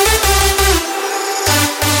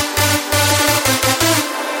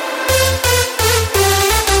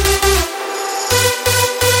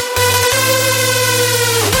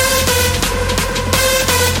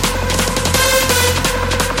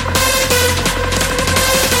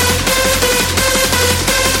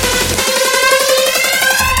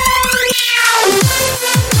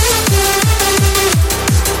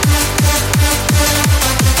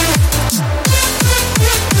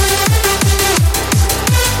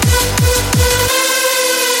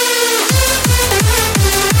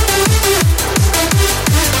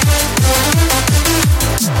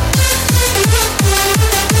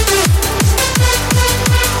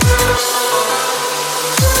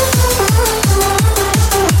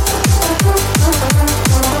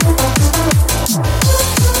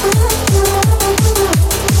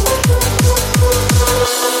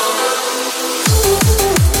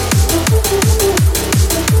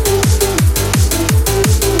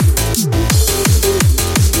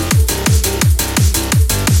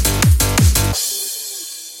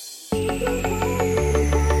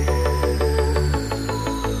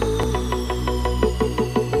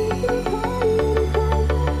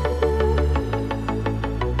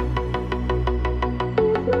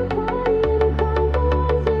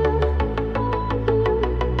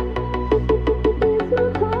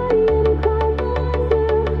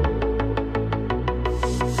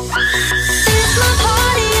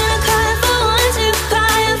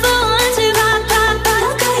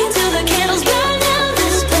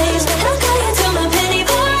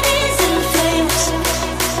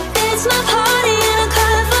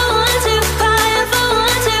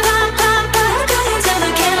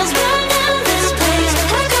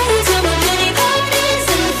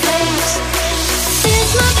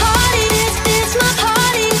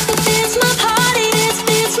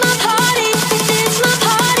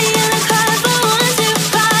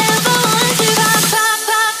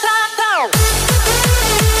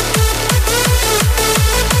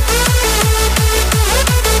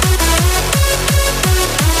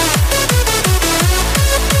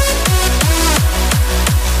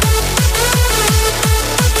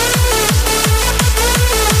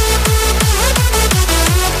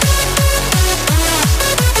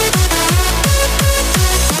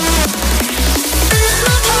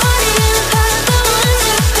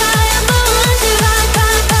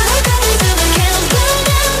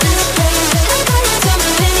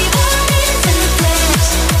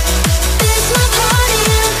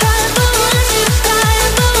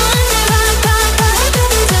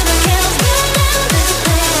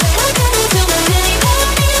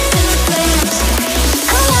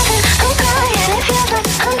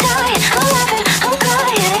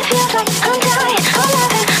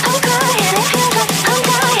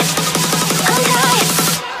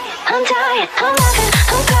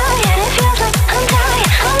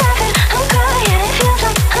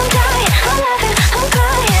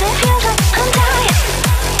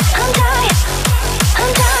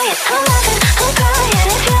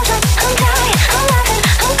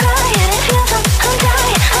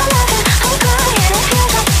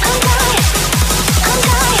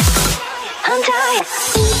 It's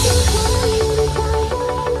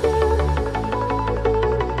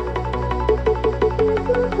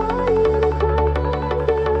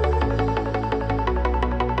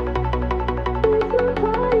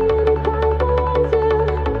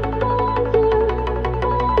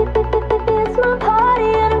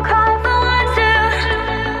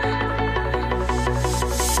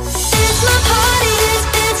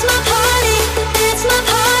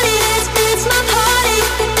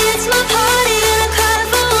my party, and I cry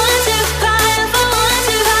for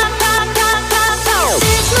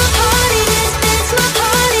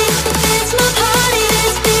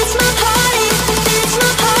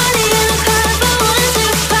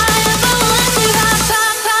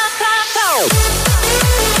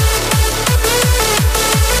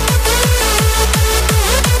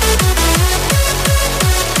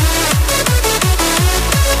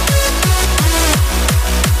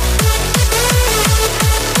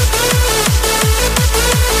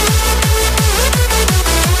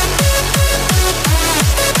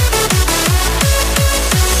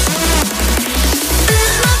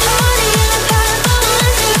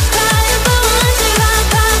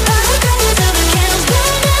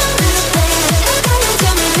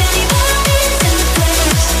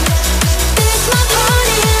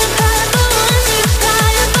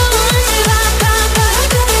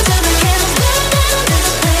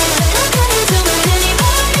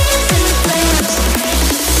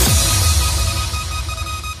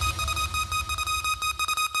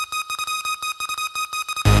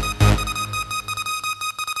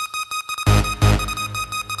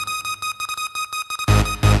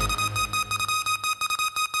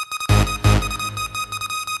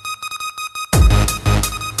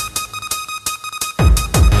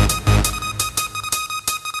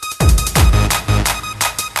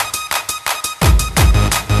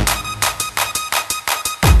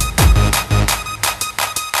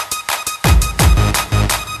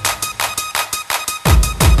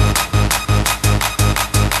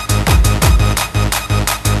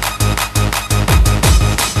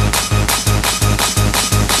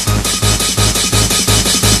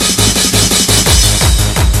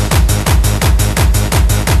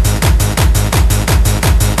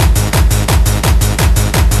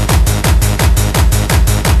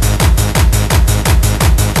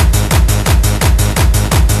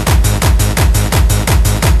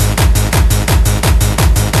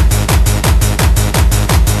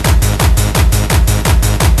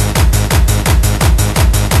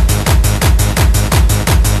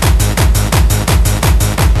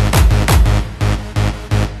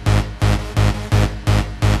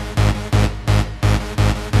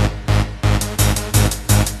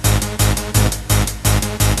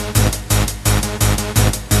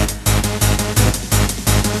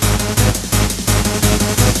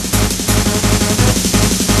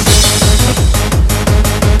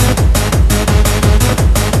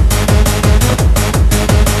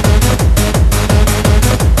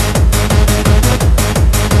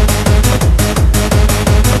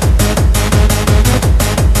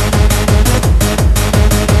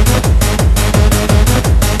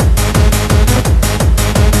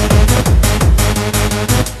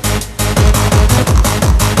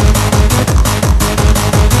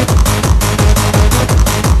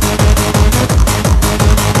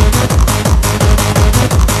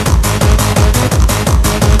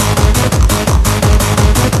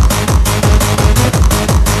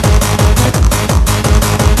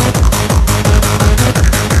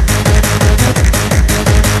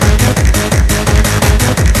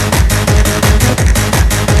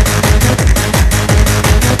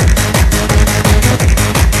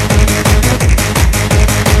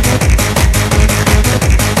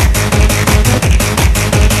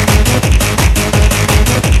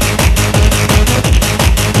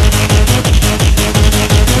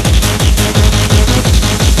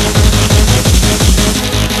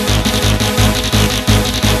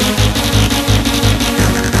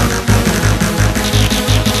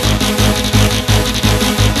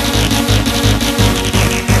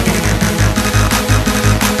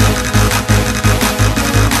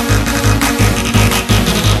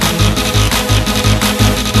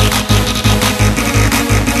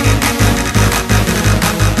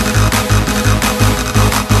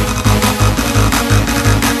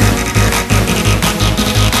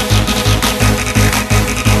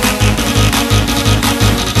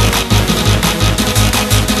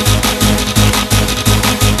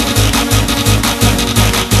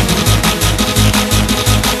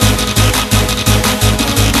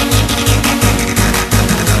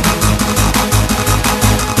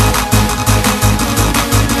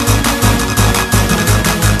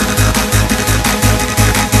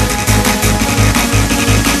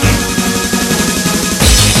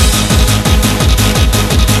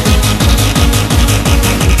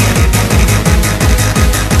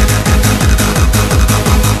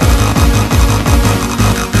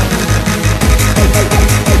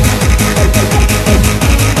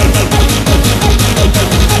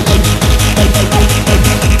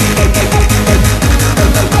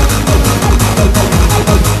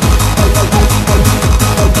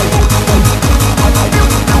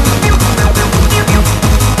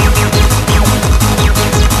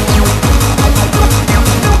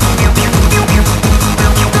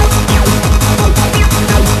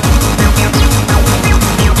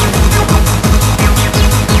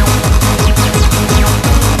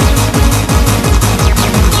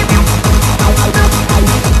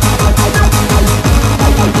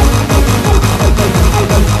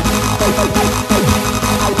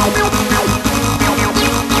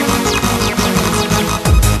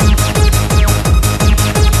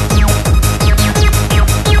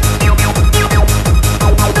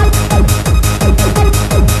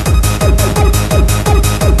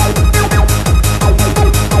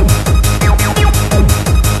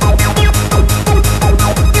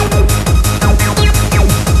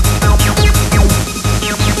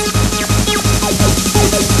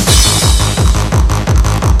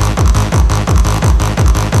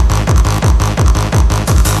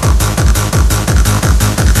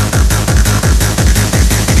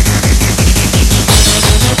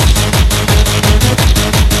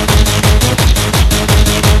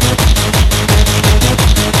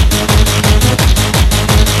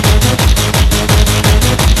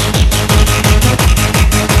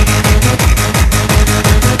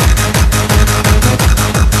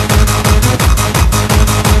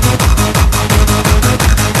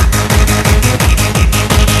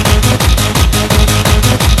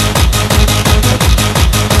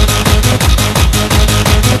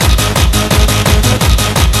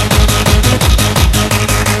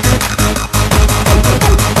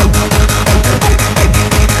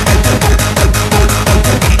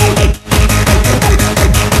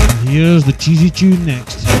Here's the cheesy tune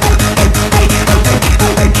next.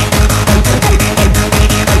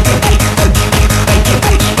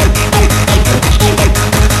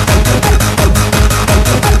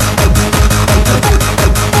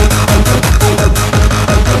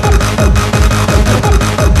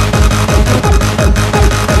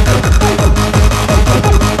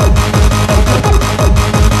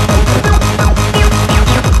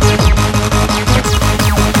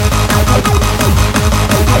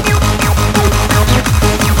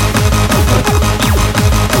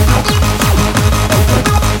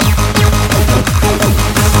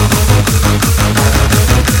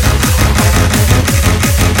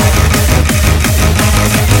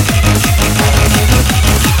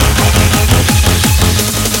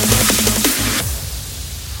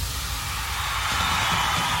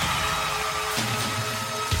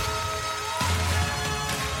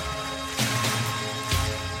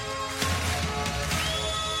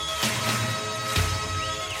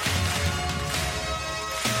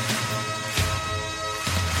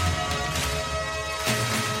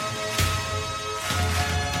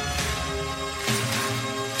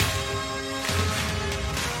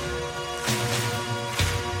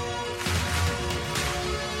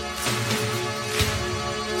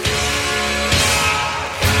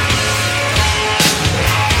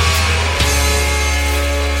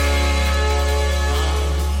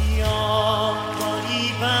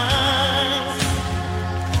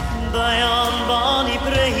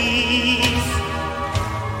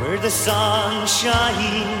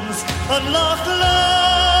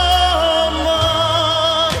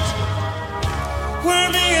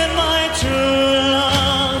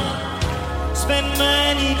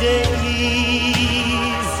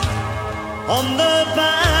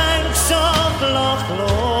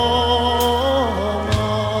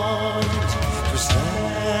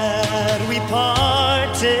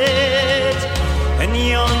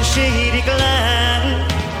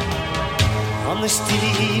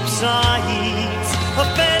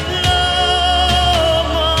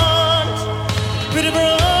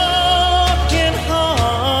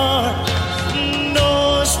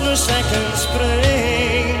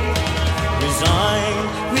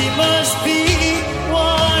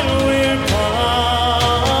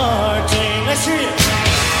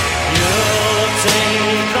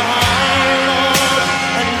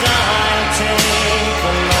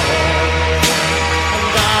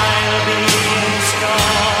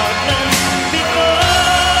 Before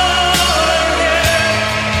you,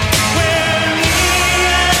 where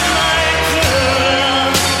me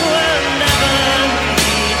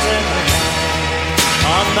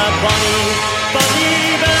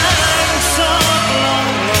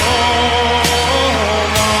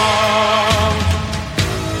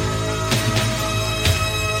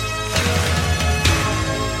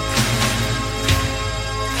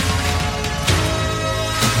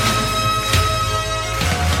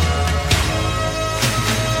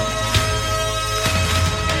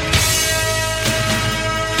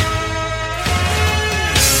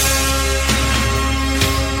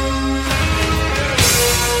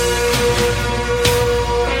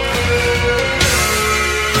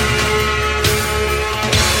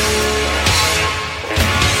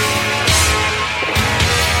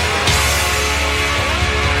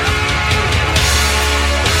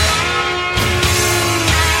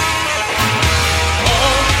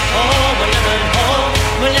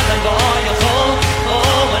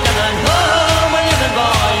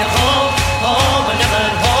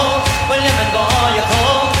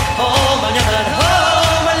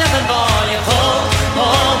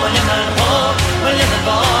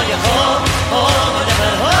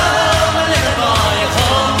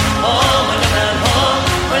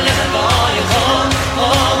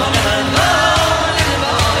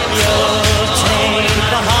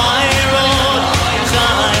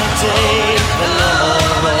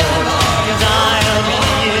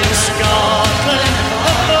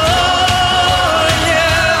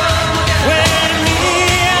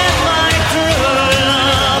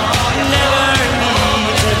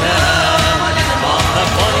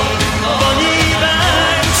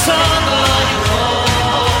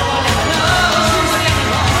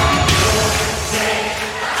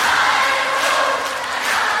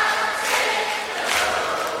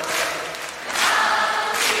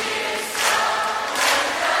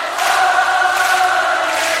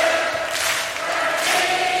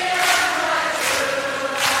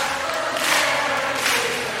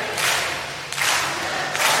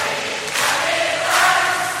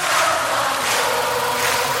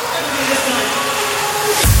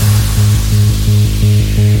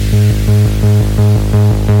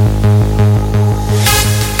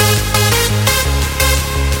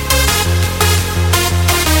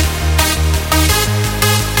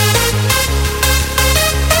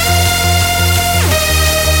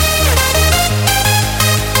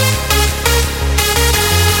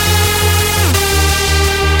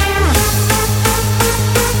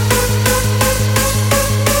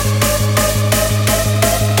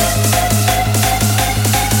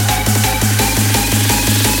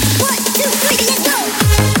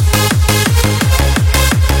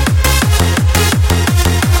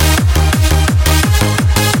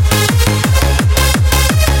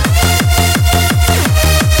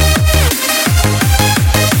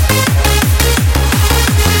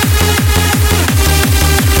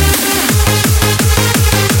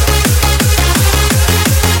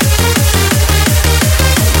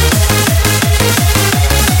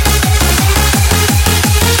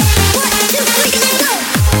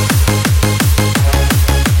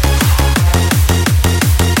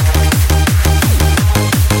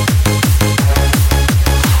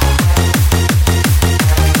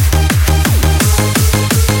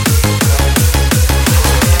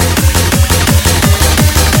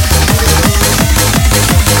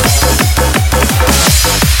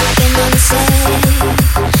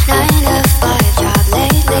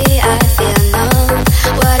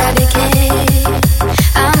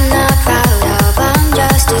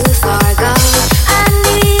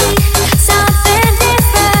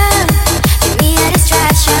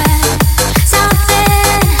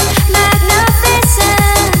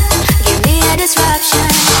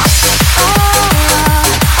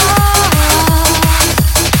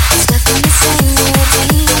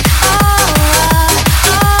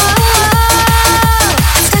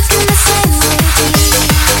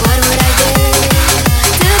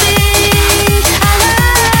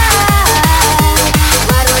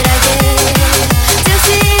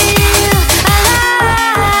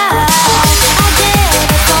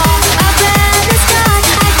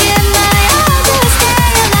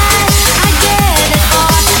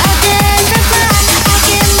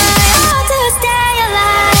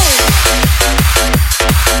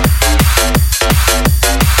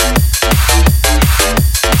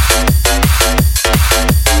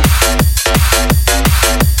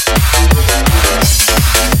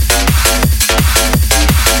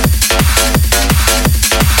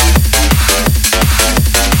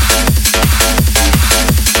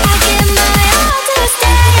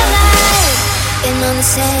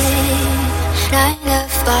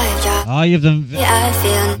you've done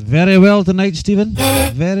very well tonight, Stephen.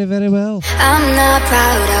 Very, very well. I'm not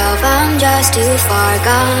proud of, I'm just too far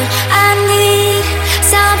gone. I need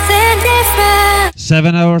something different.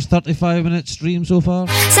 7 hours, 35 minutes stream so far.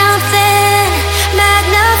 Something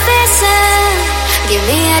magnificent. Give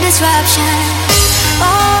me a disruption.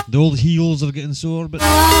 Oh, the old heels are getting sore, but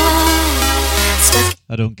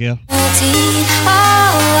I don't care.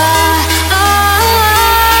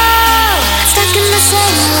 Stuck in the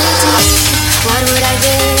same routine. What would I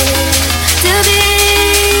give to be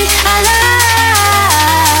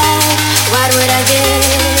alive? What would I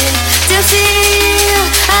give to feel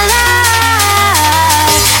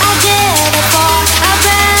alive? I give it for a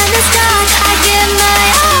brand new start. I give my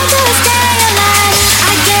all to stay alive.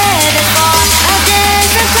 I give it for a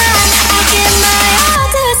different price. I give my all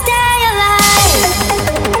to stay alive.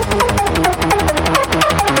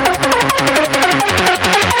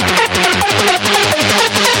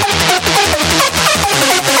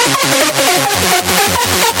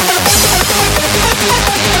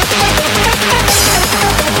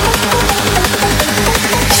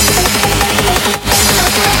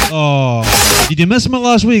 Oh, did you miss me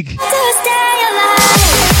last week?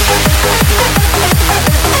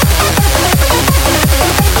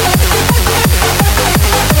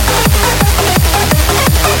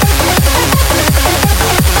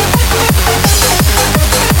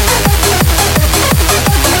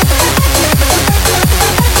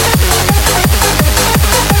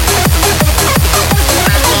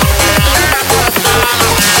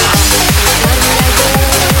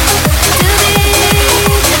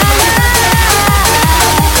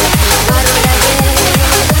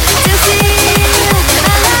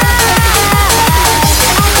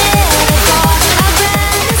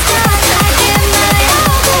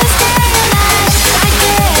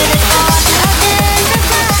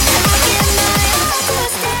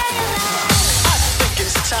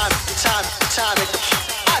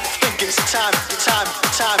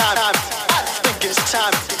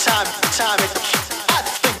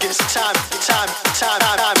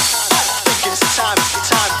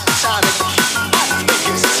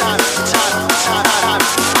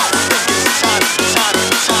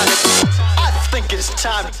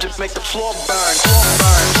 Make the floor burn.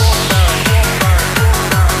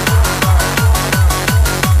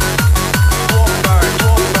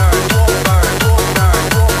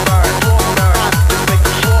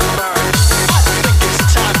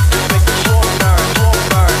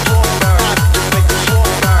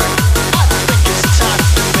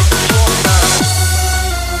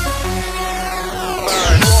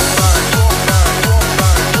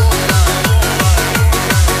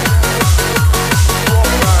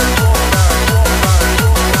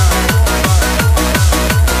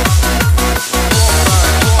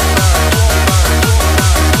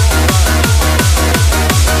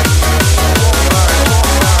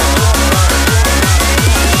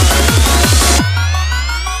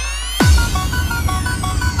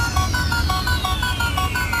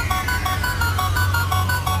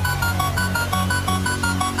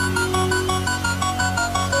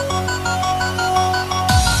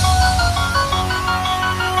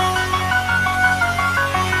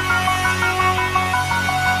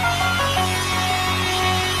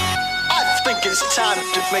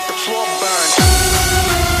 Make the floor burn. Floor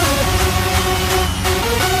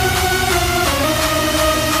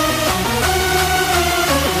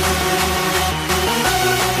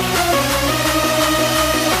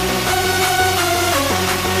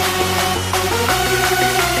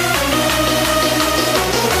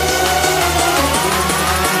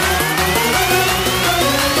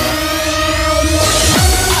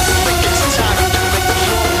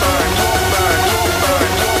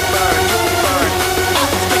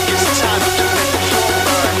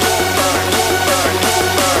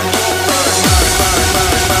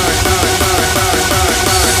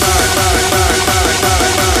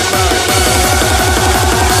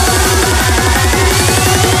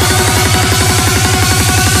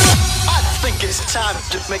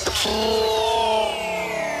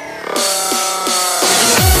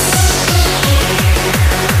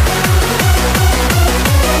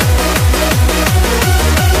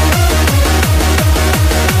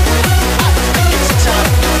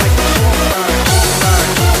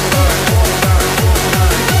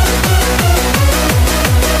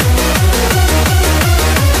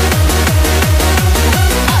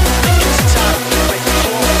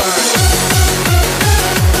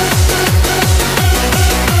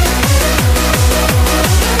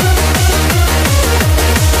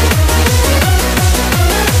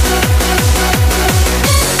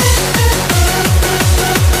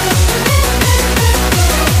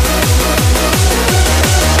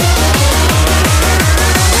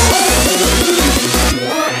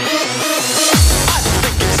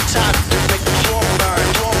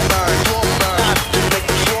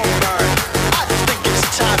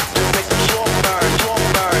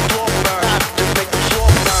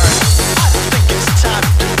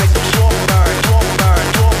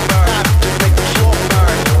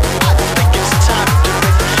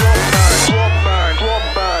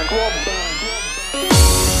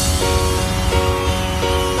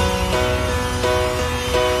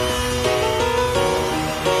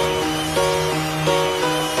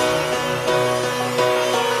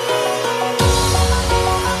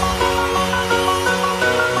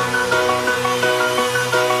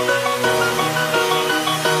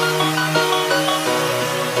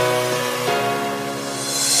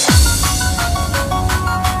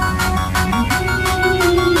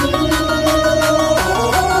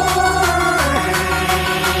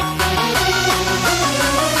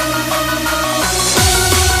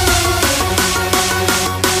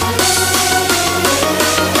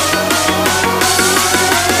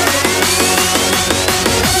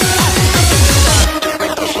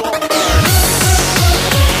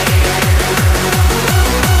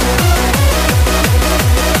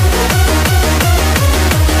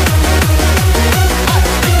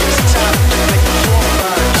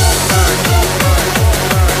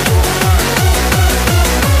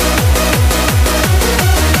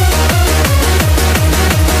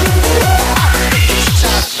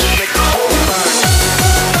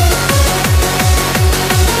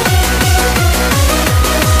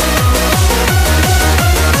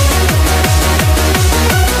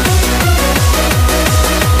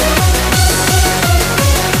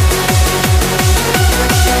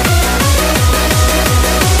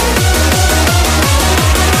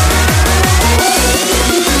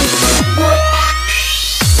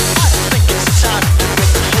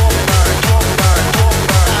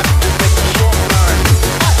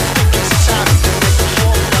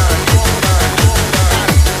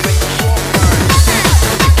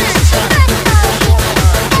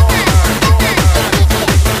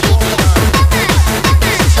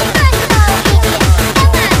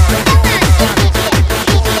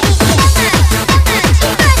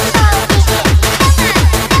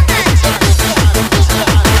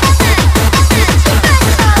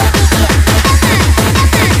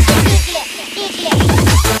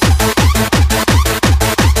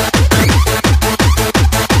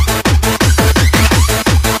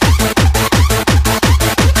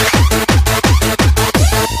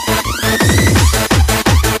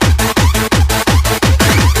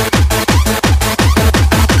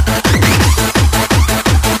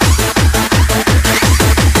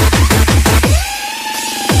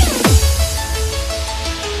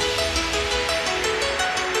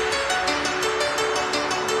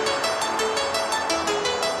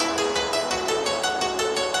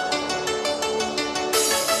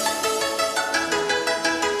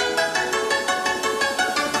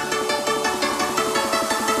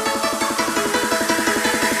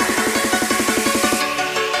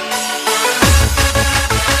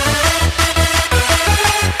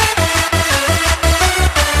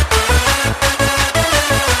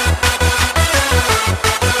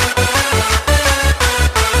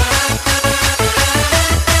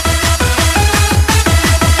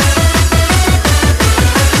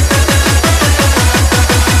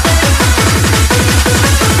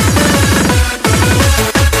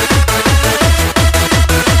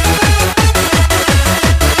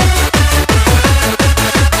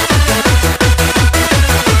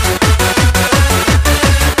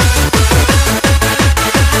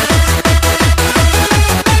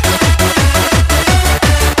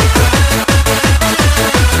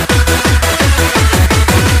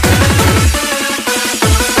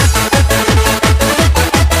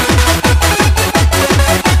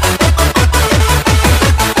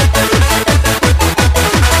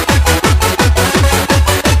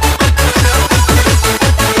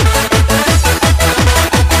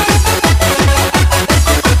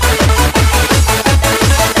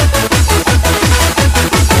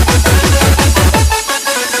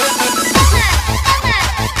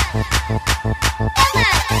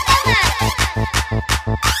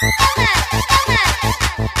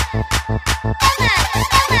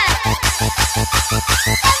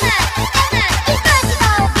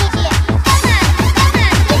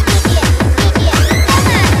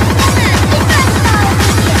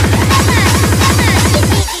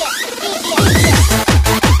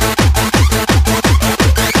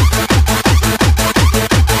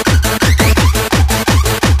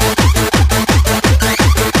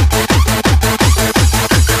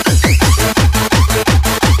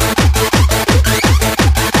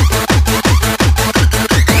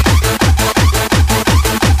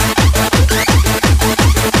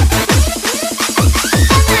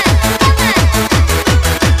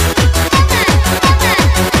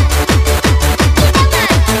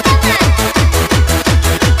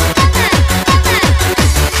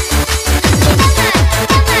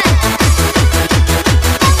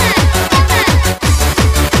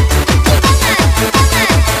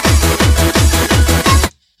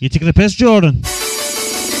You taking the piss, Jordan? Anytime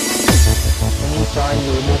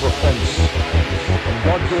you remove offense, and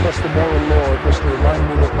God gave us the moral law, it was to remind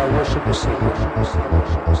me that my worship was sacred,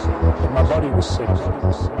 that my body was sacred,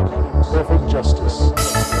 perfect justice,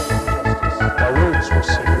 my words were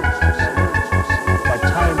sacred, my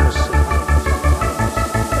time was sacred,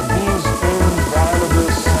 and these inviolable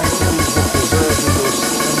sanctities were preserved in those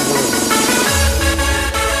 10 words.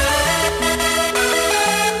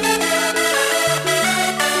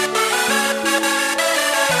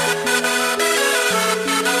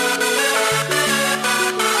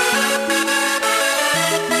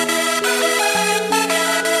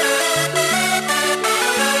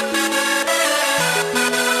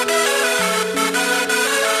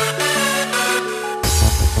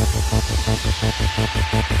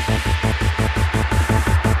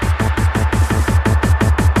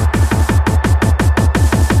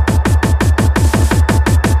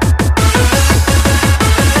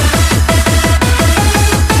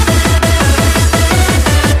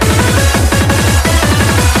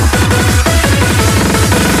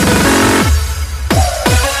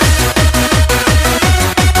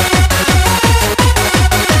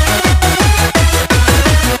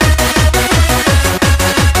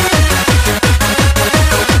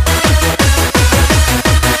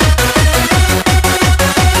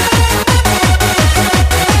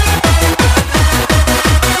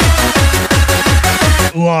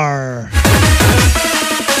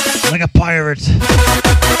 Like a pirate.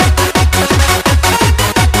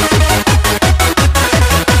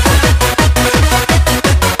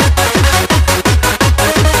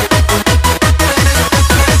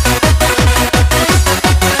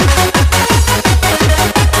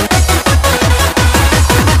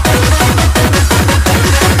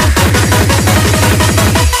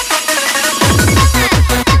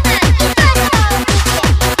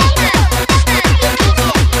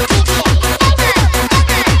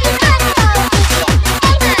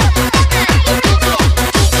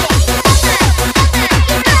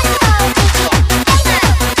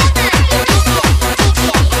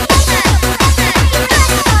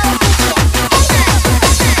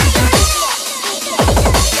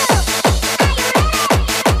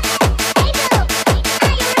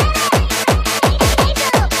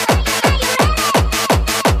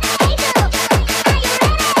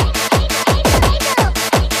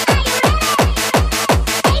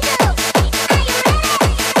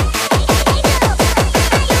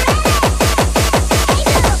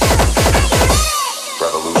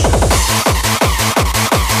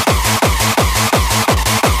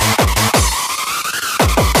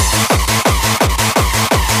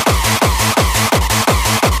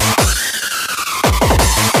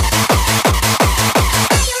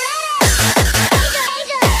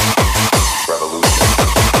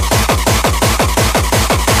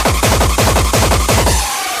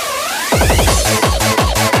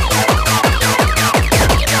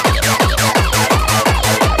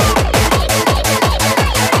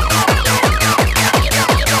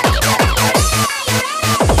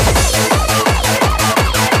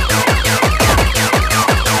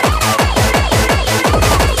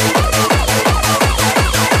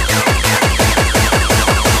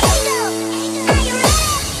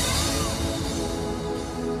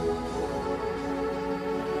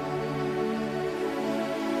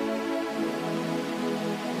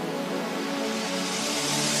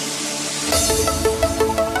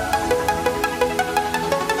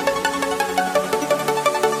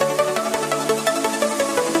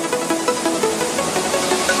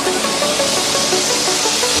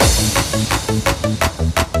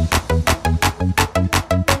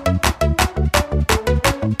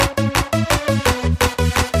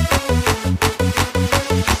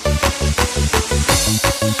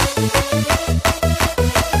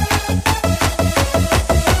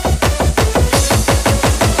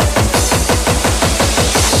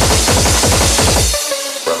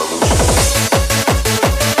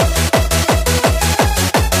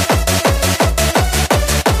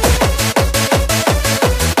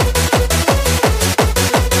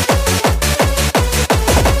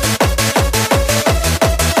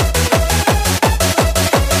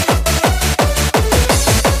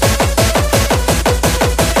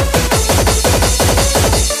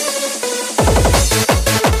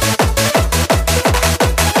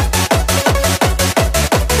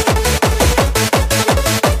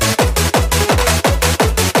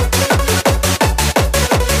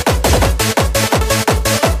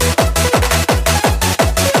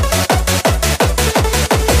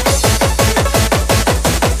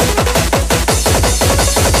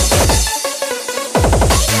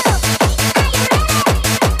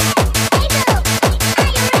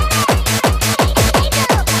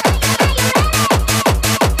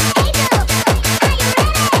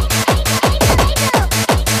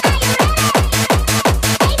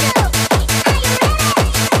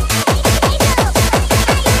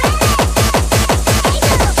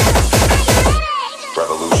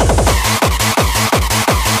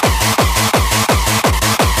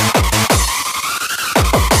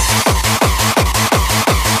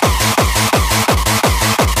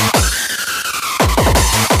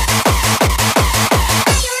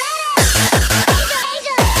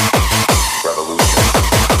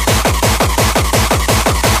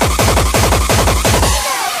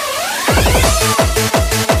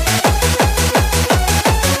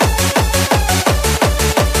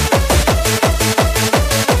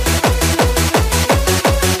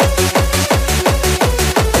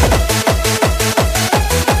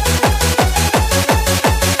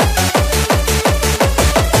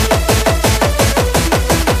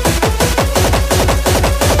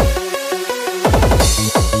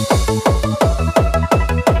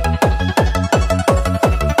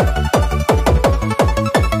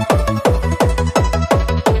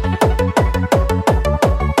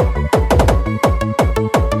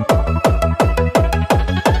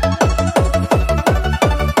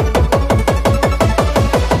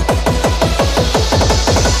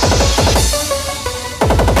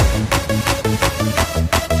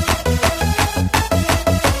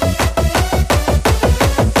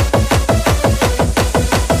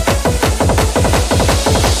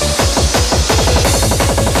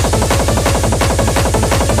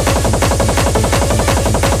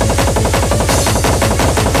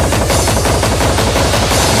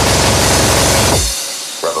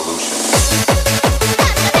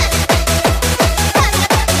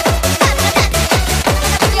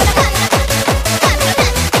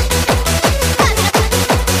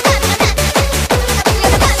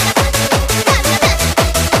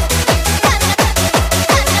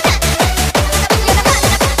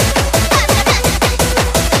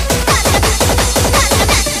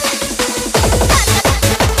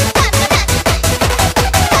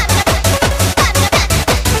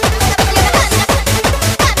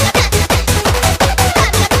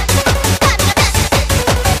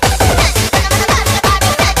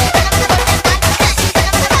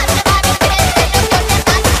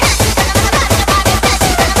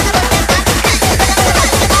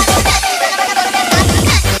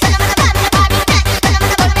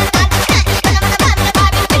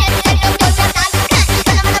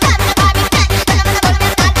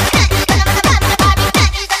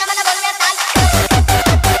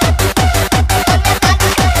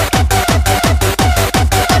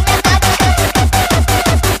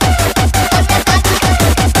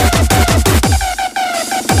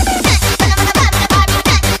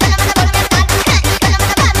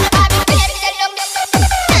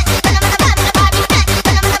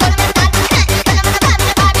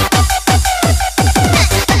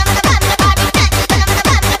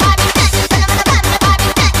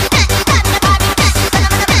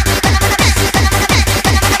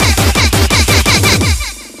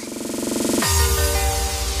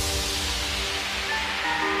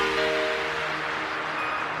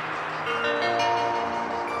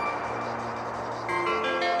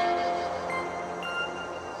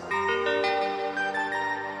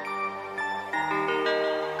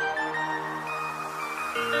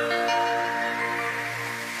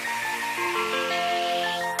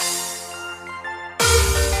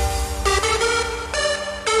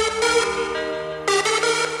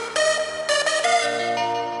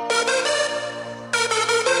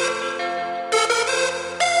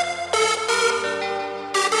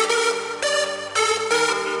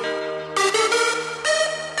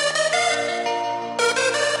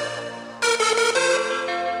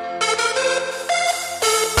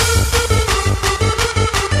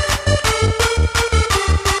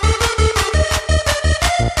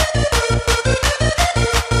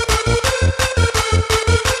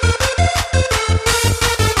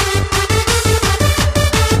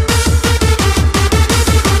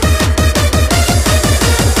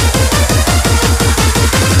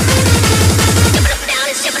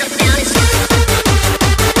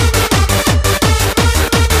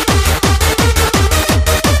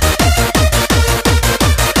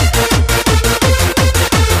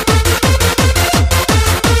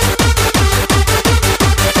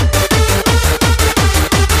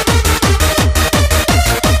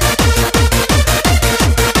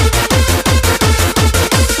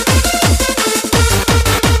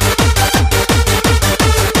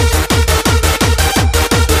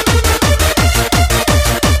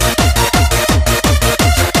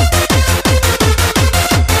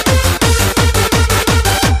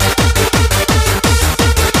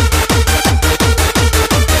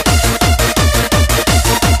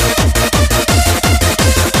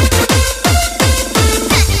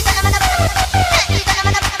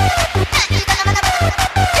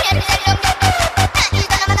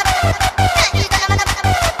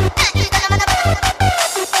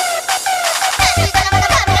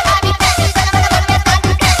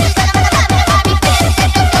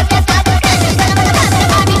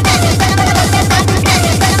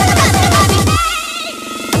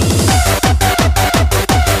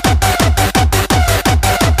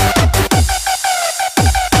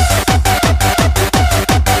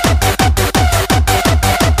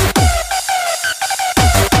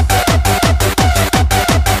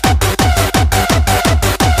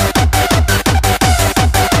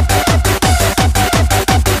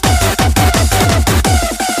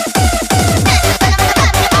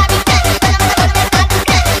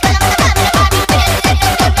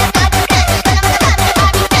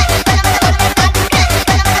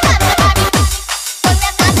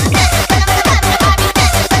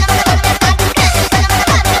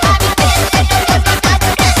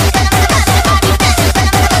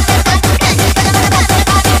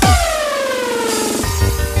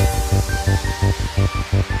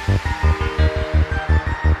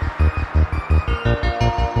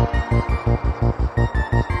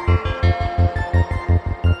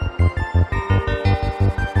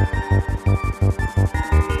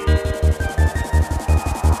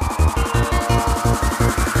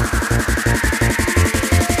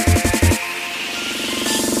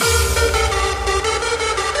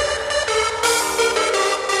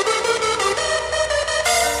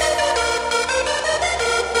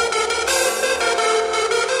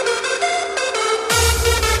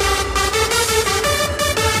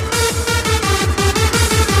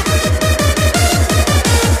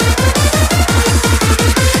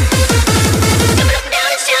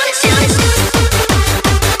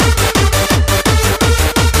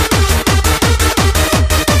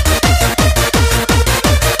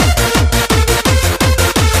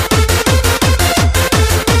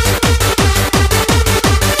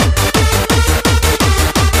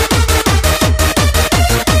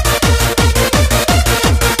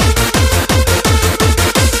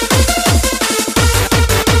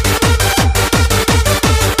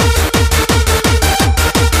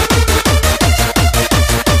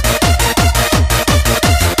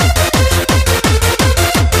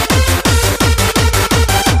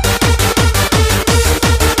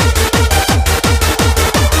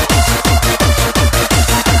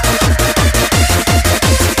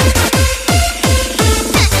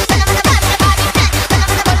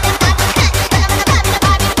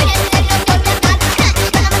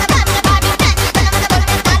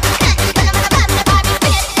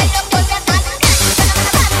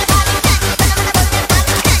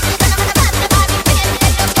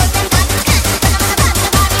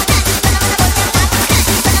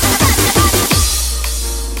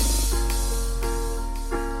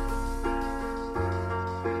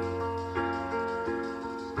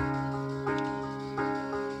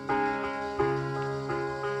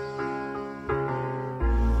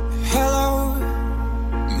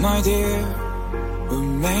 My dear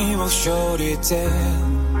運命を勝利て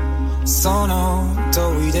その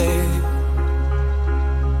問いで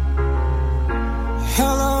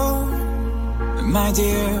Hello my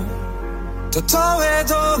dear たとえ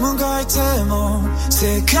どうもがいても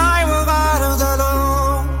世界はあるだろ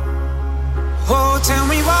う Oh tell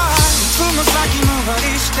me why いつも先回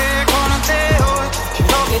りしてこの手を広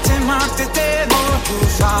げて待ってても You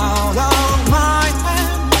follow my hand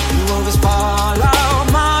You always follow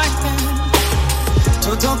my hand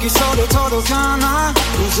届きそうで届かない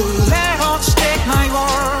崩れ落ちて my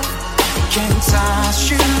world Can't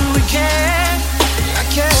touch you again I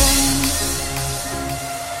can't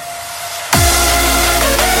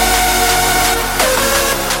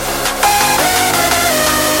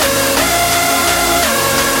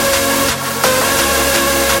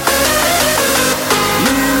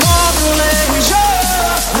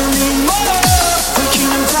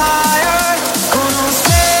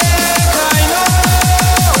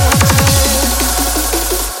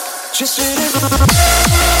Just sit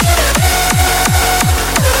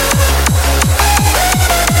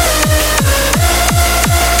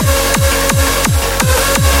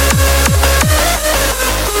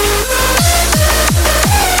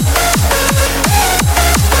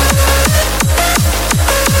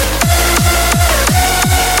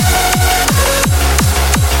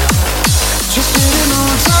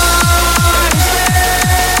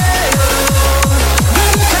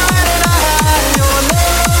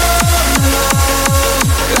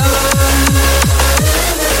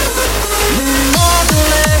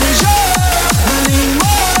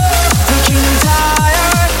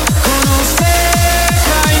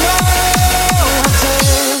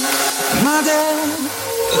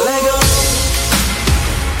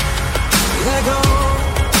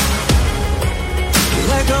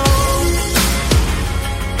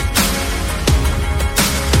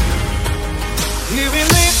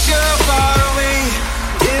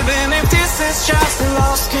It's just a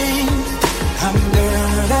lost game under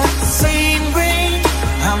the same rain.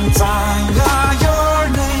 I'm trying out your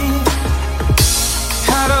name.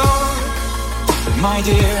 Hello, my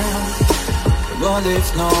dear. What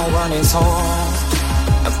if no one is home?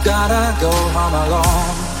 I've gotta go home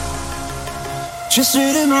alone. Just a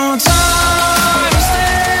little more time to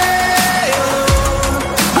stay.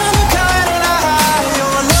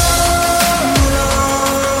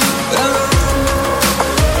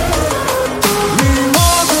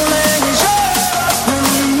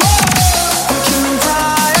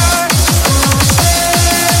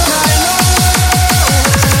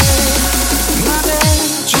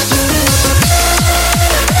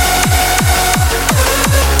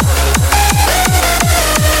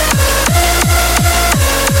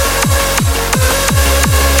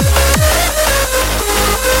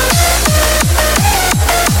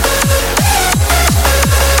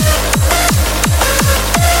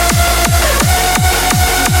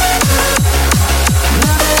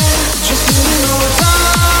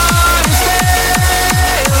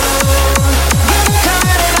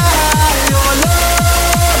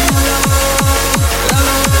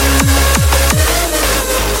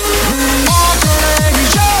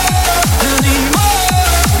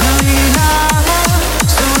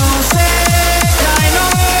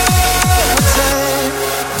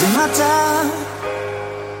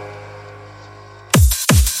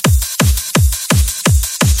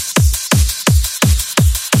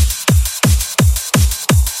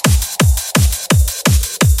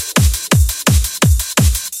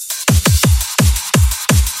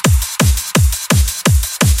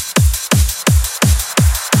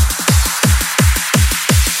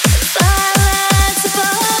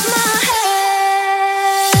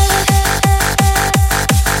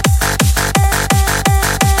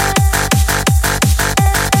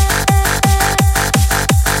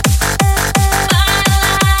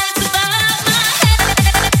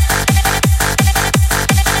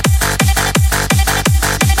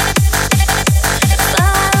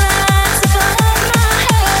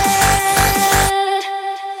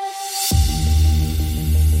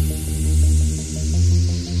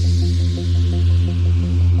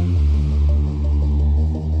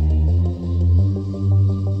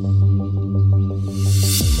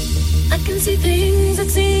 See things that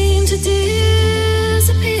seem to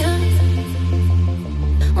disappear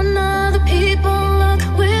when other people look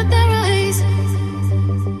with their eyes.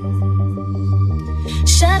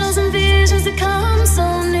 Shadows and visions that come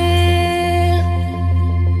so near,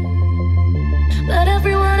 but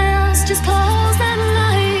everyone else just calls them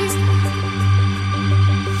lies.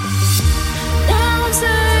 Now I'm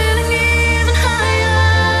sailing even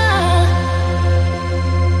higher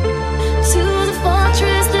to the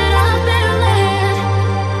fortress that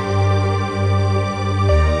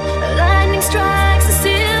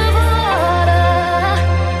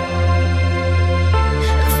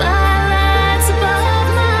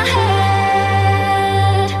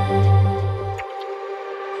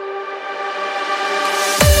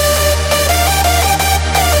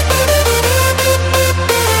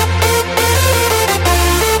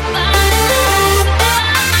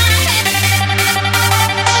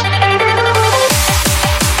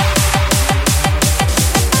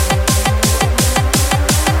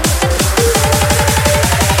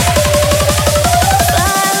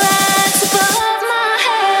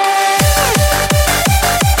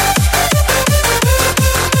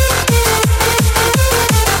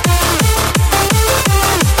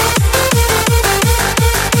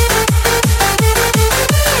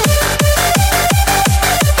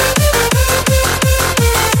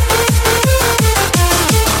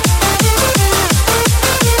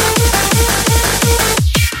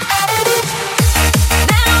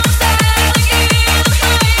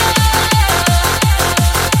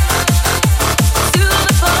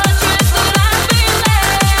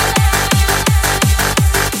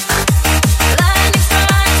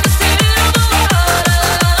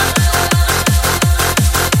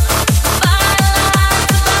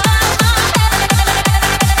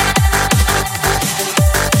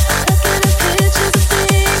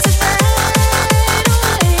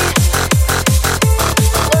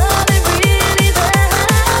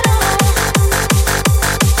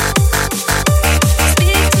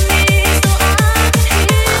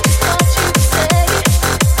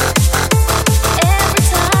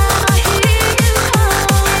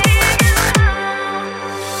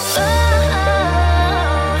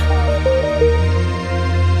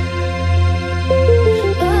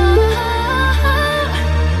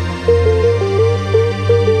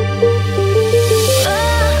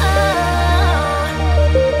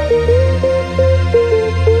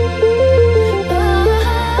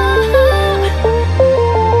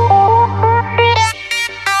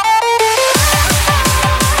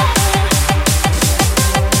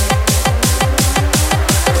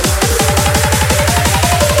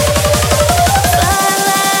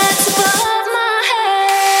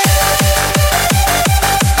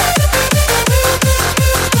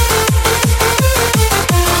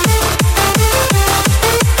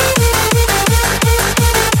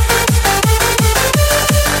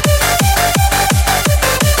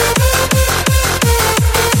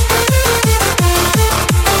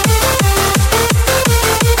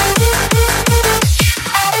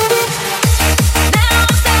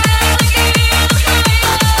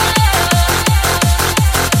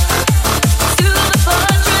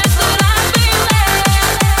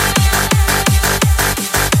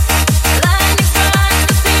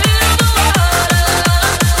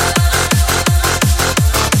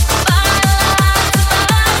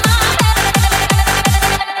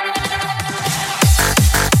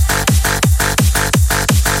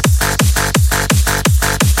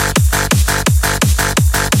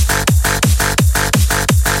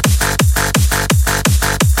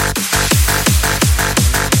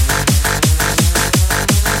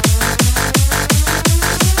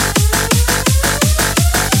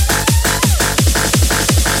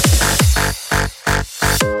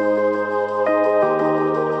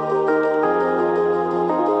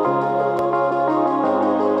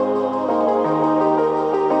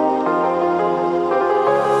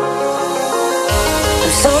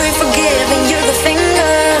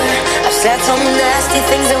said some nasty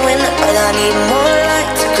things in winter, but I need more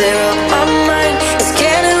light to clear up my mind. It's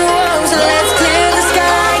getting warm, so let's clear the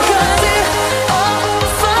sky, 'cause it all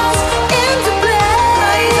falls into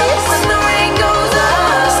place when the rain goes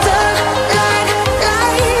off. Starlight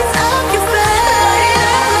lights up your face.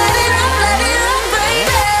 Let it up,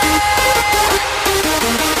 baby.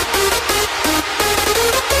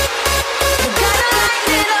 You gotta light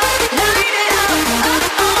it up,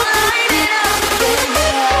 oh, light it up, yeah.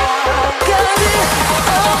 'Cause it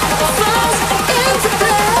all falls into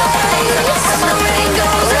place.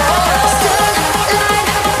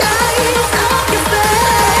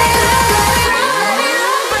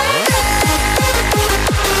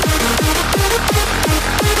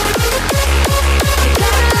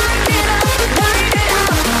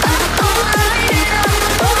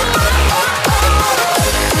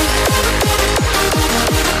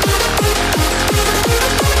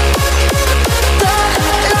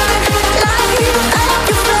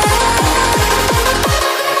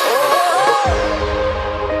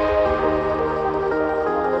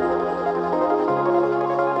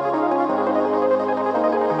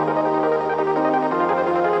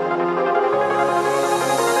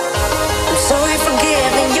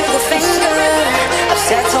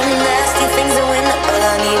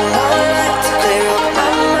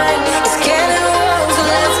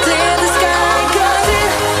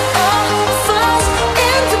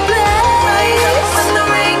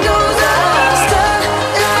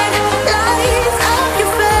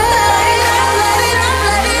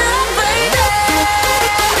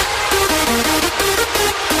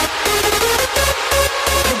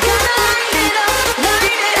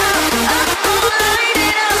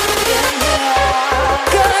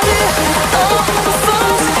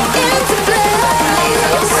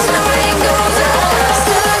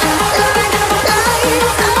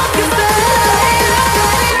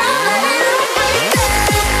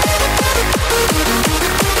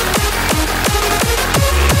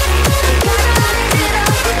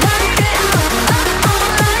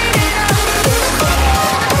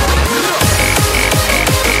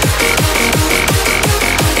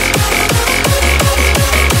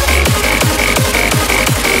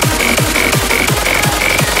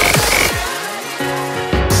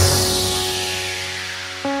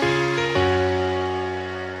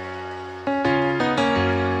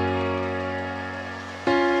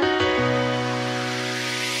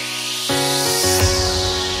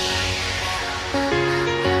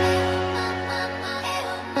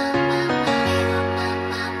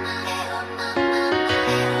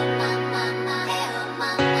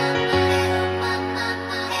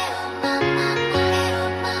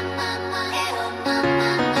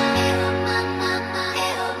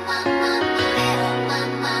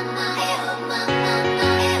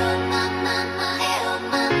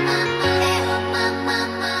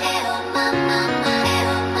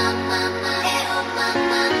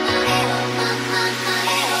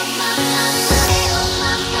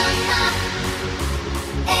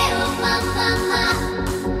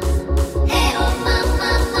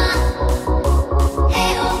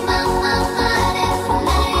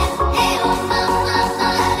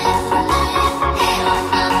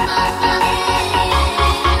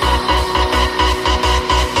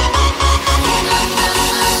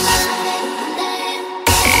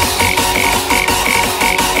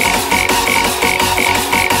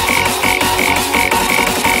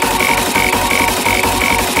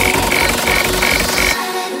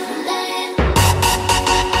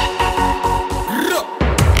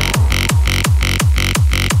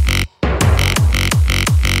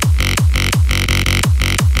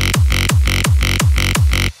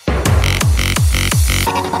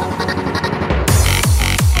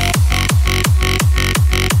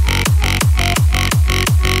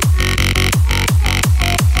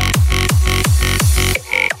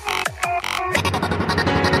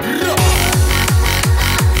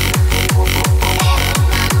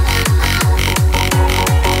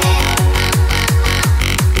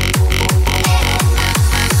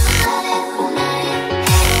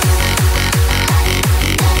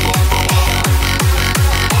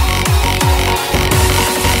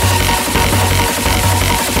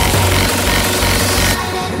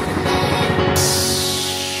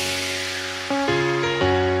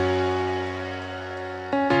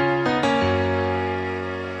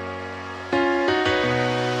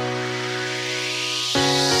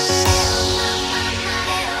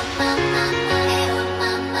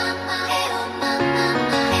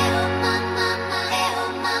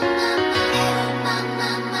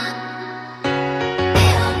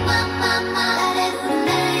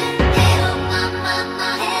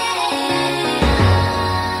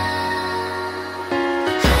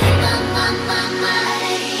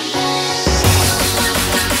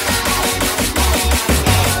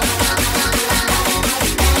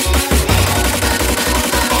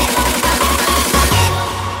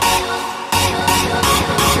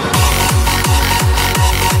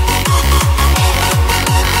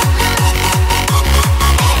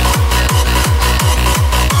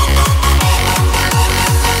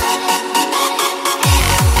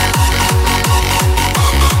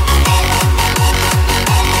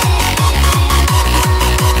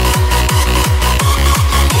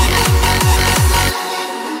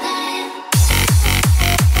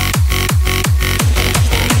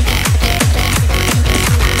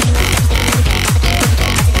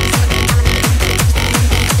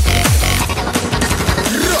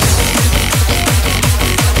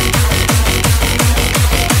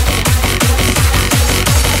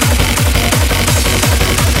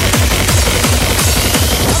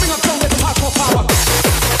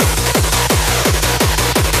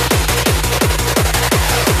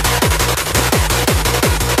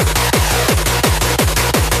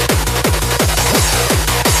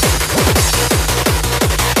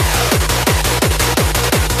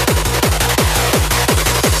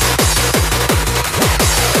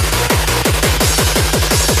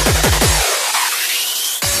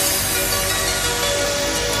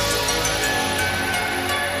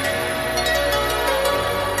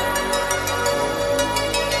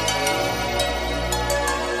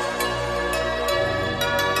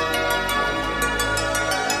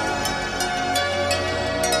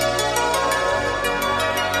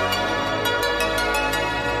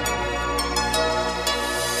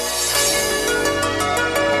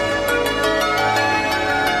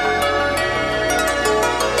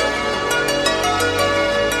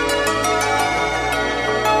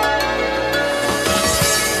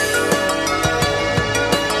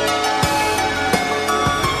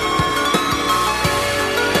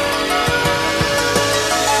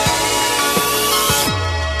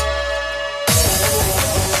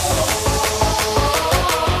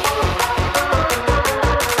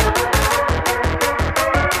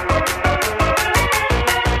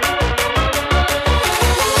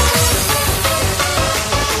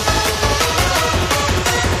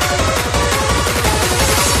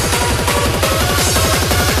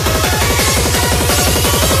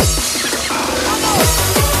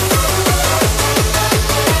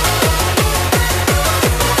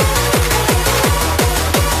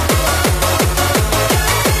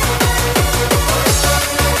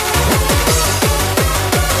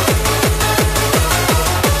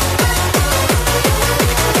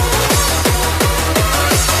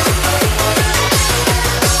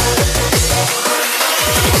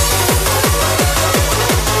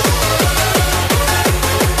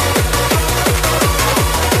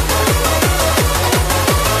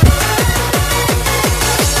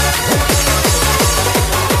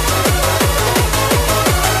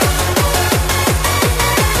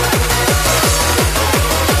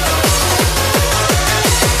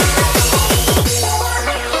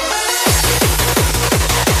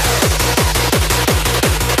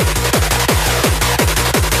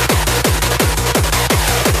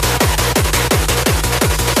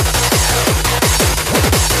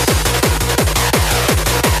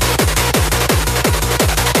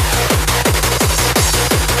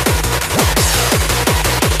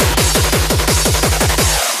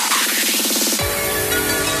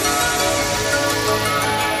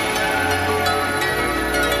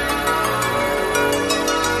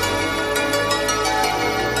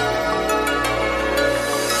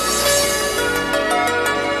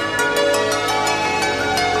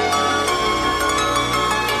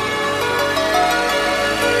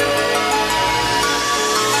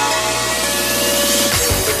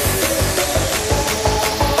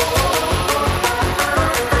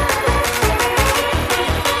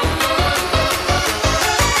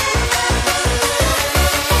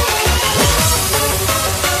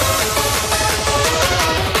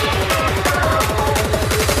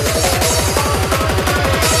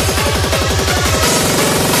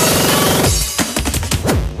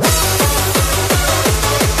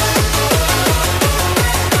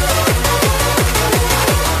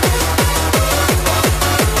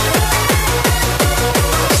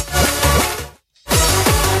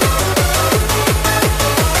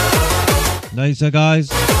 Right, so guys,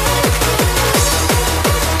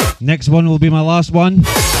 next one will be my last one.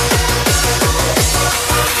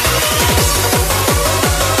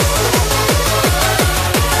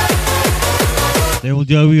 Then we'll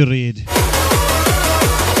do a wee raid.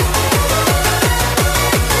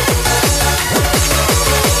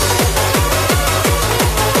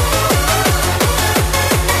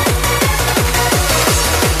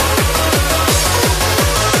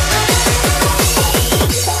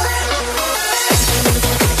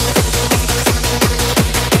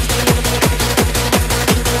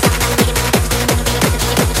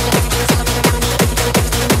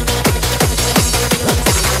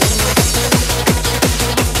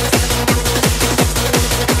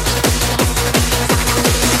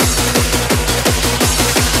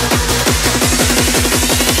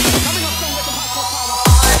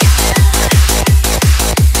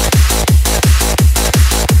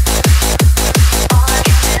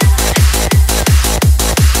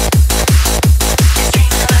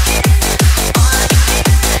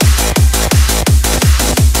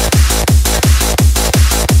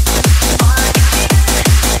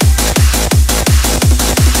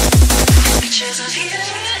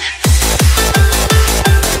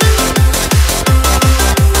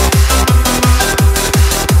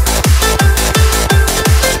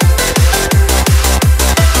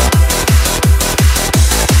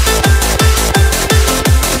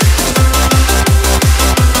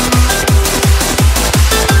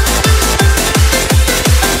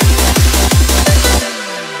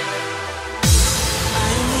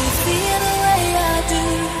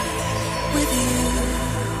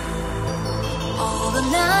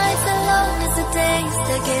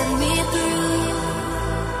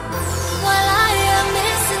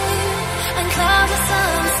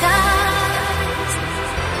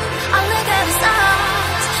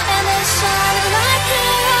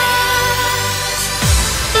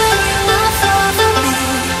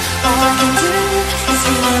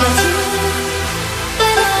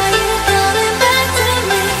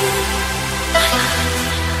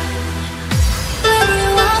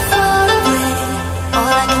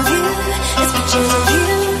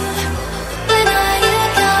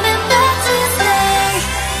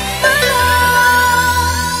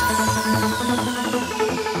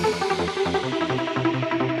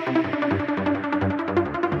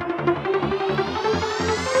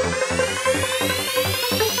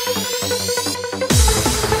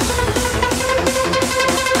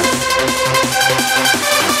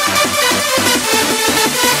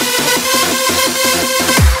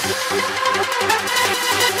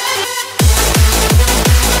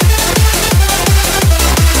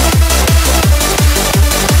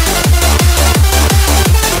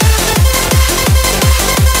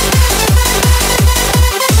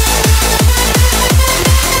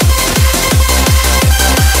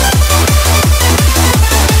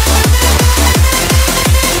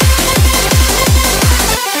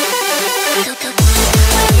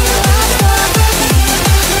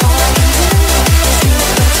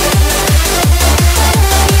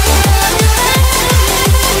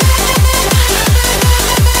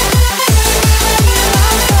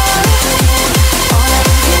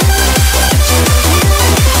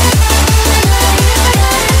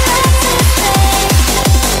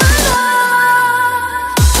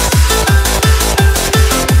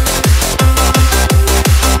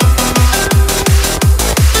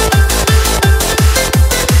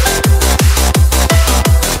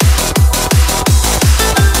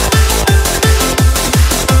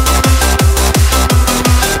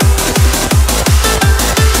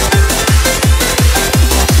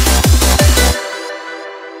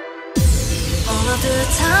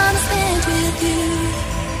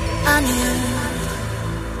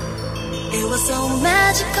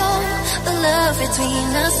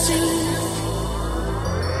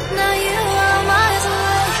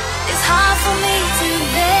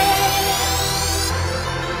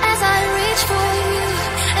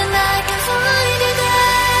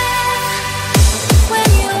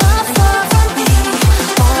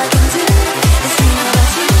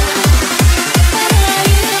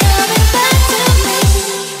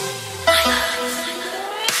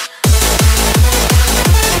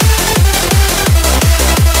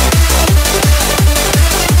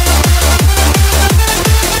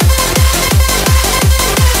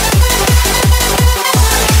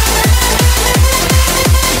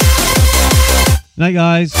 Night,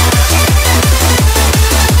 guys.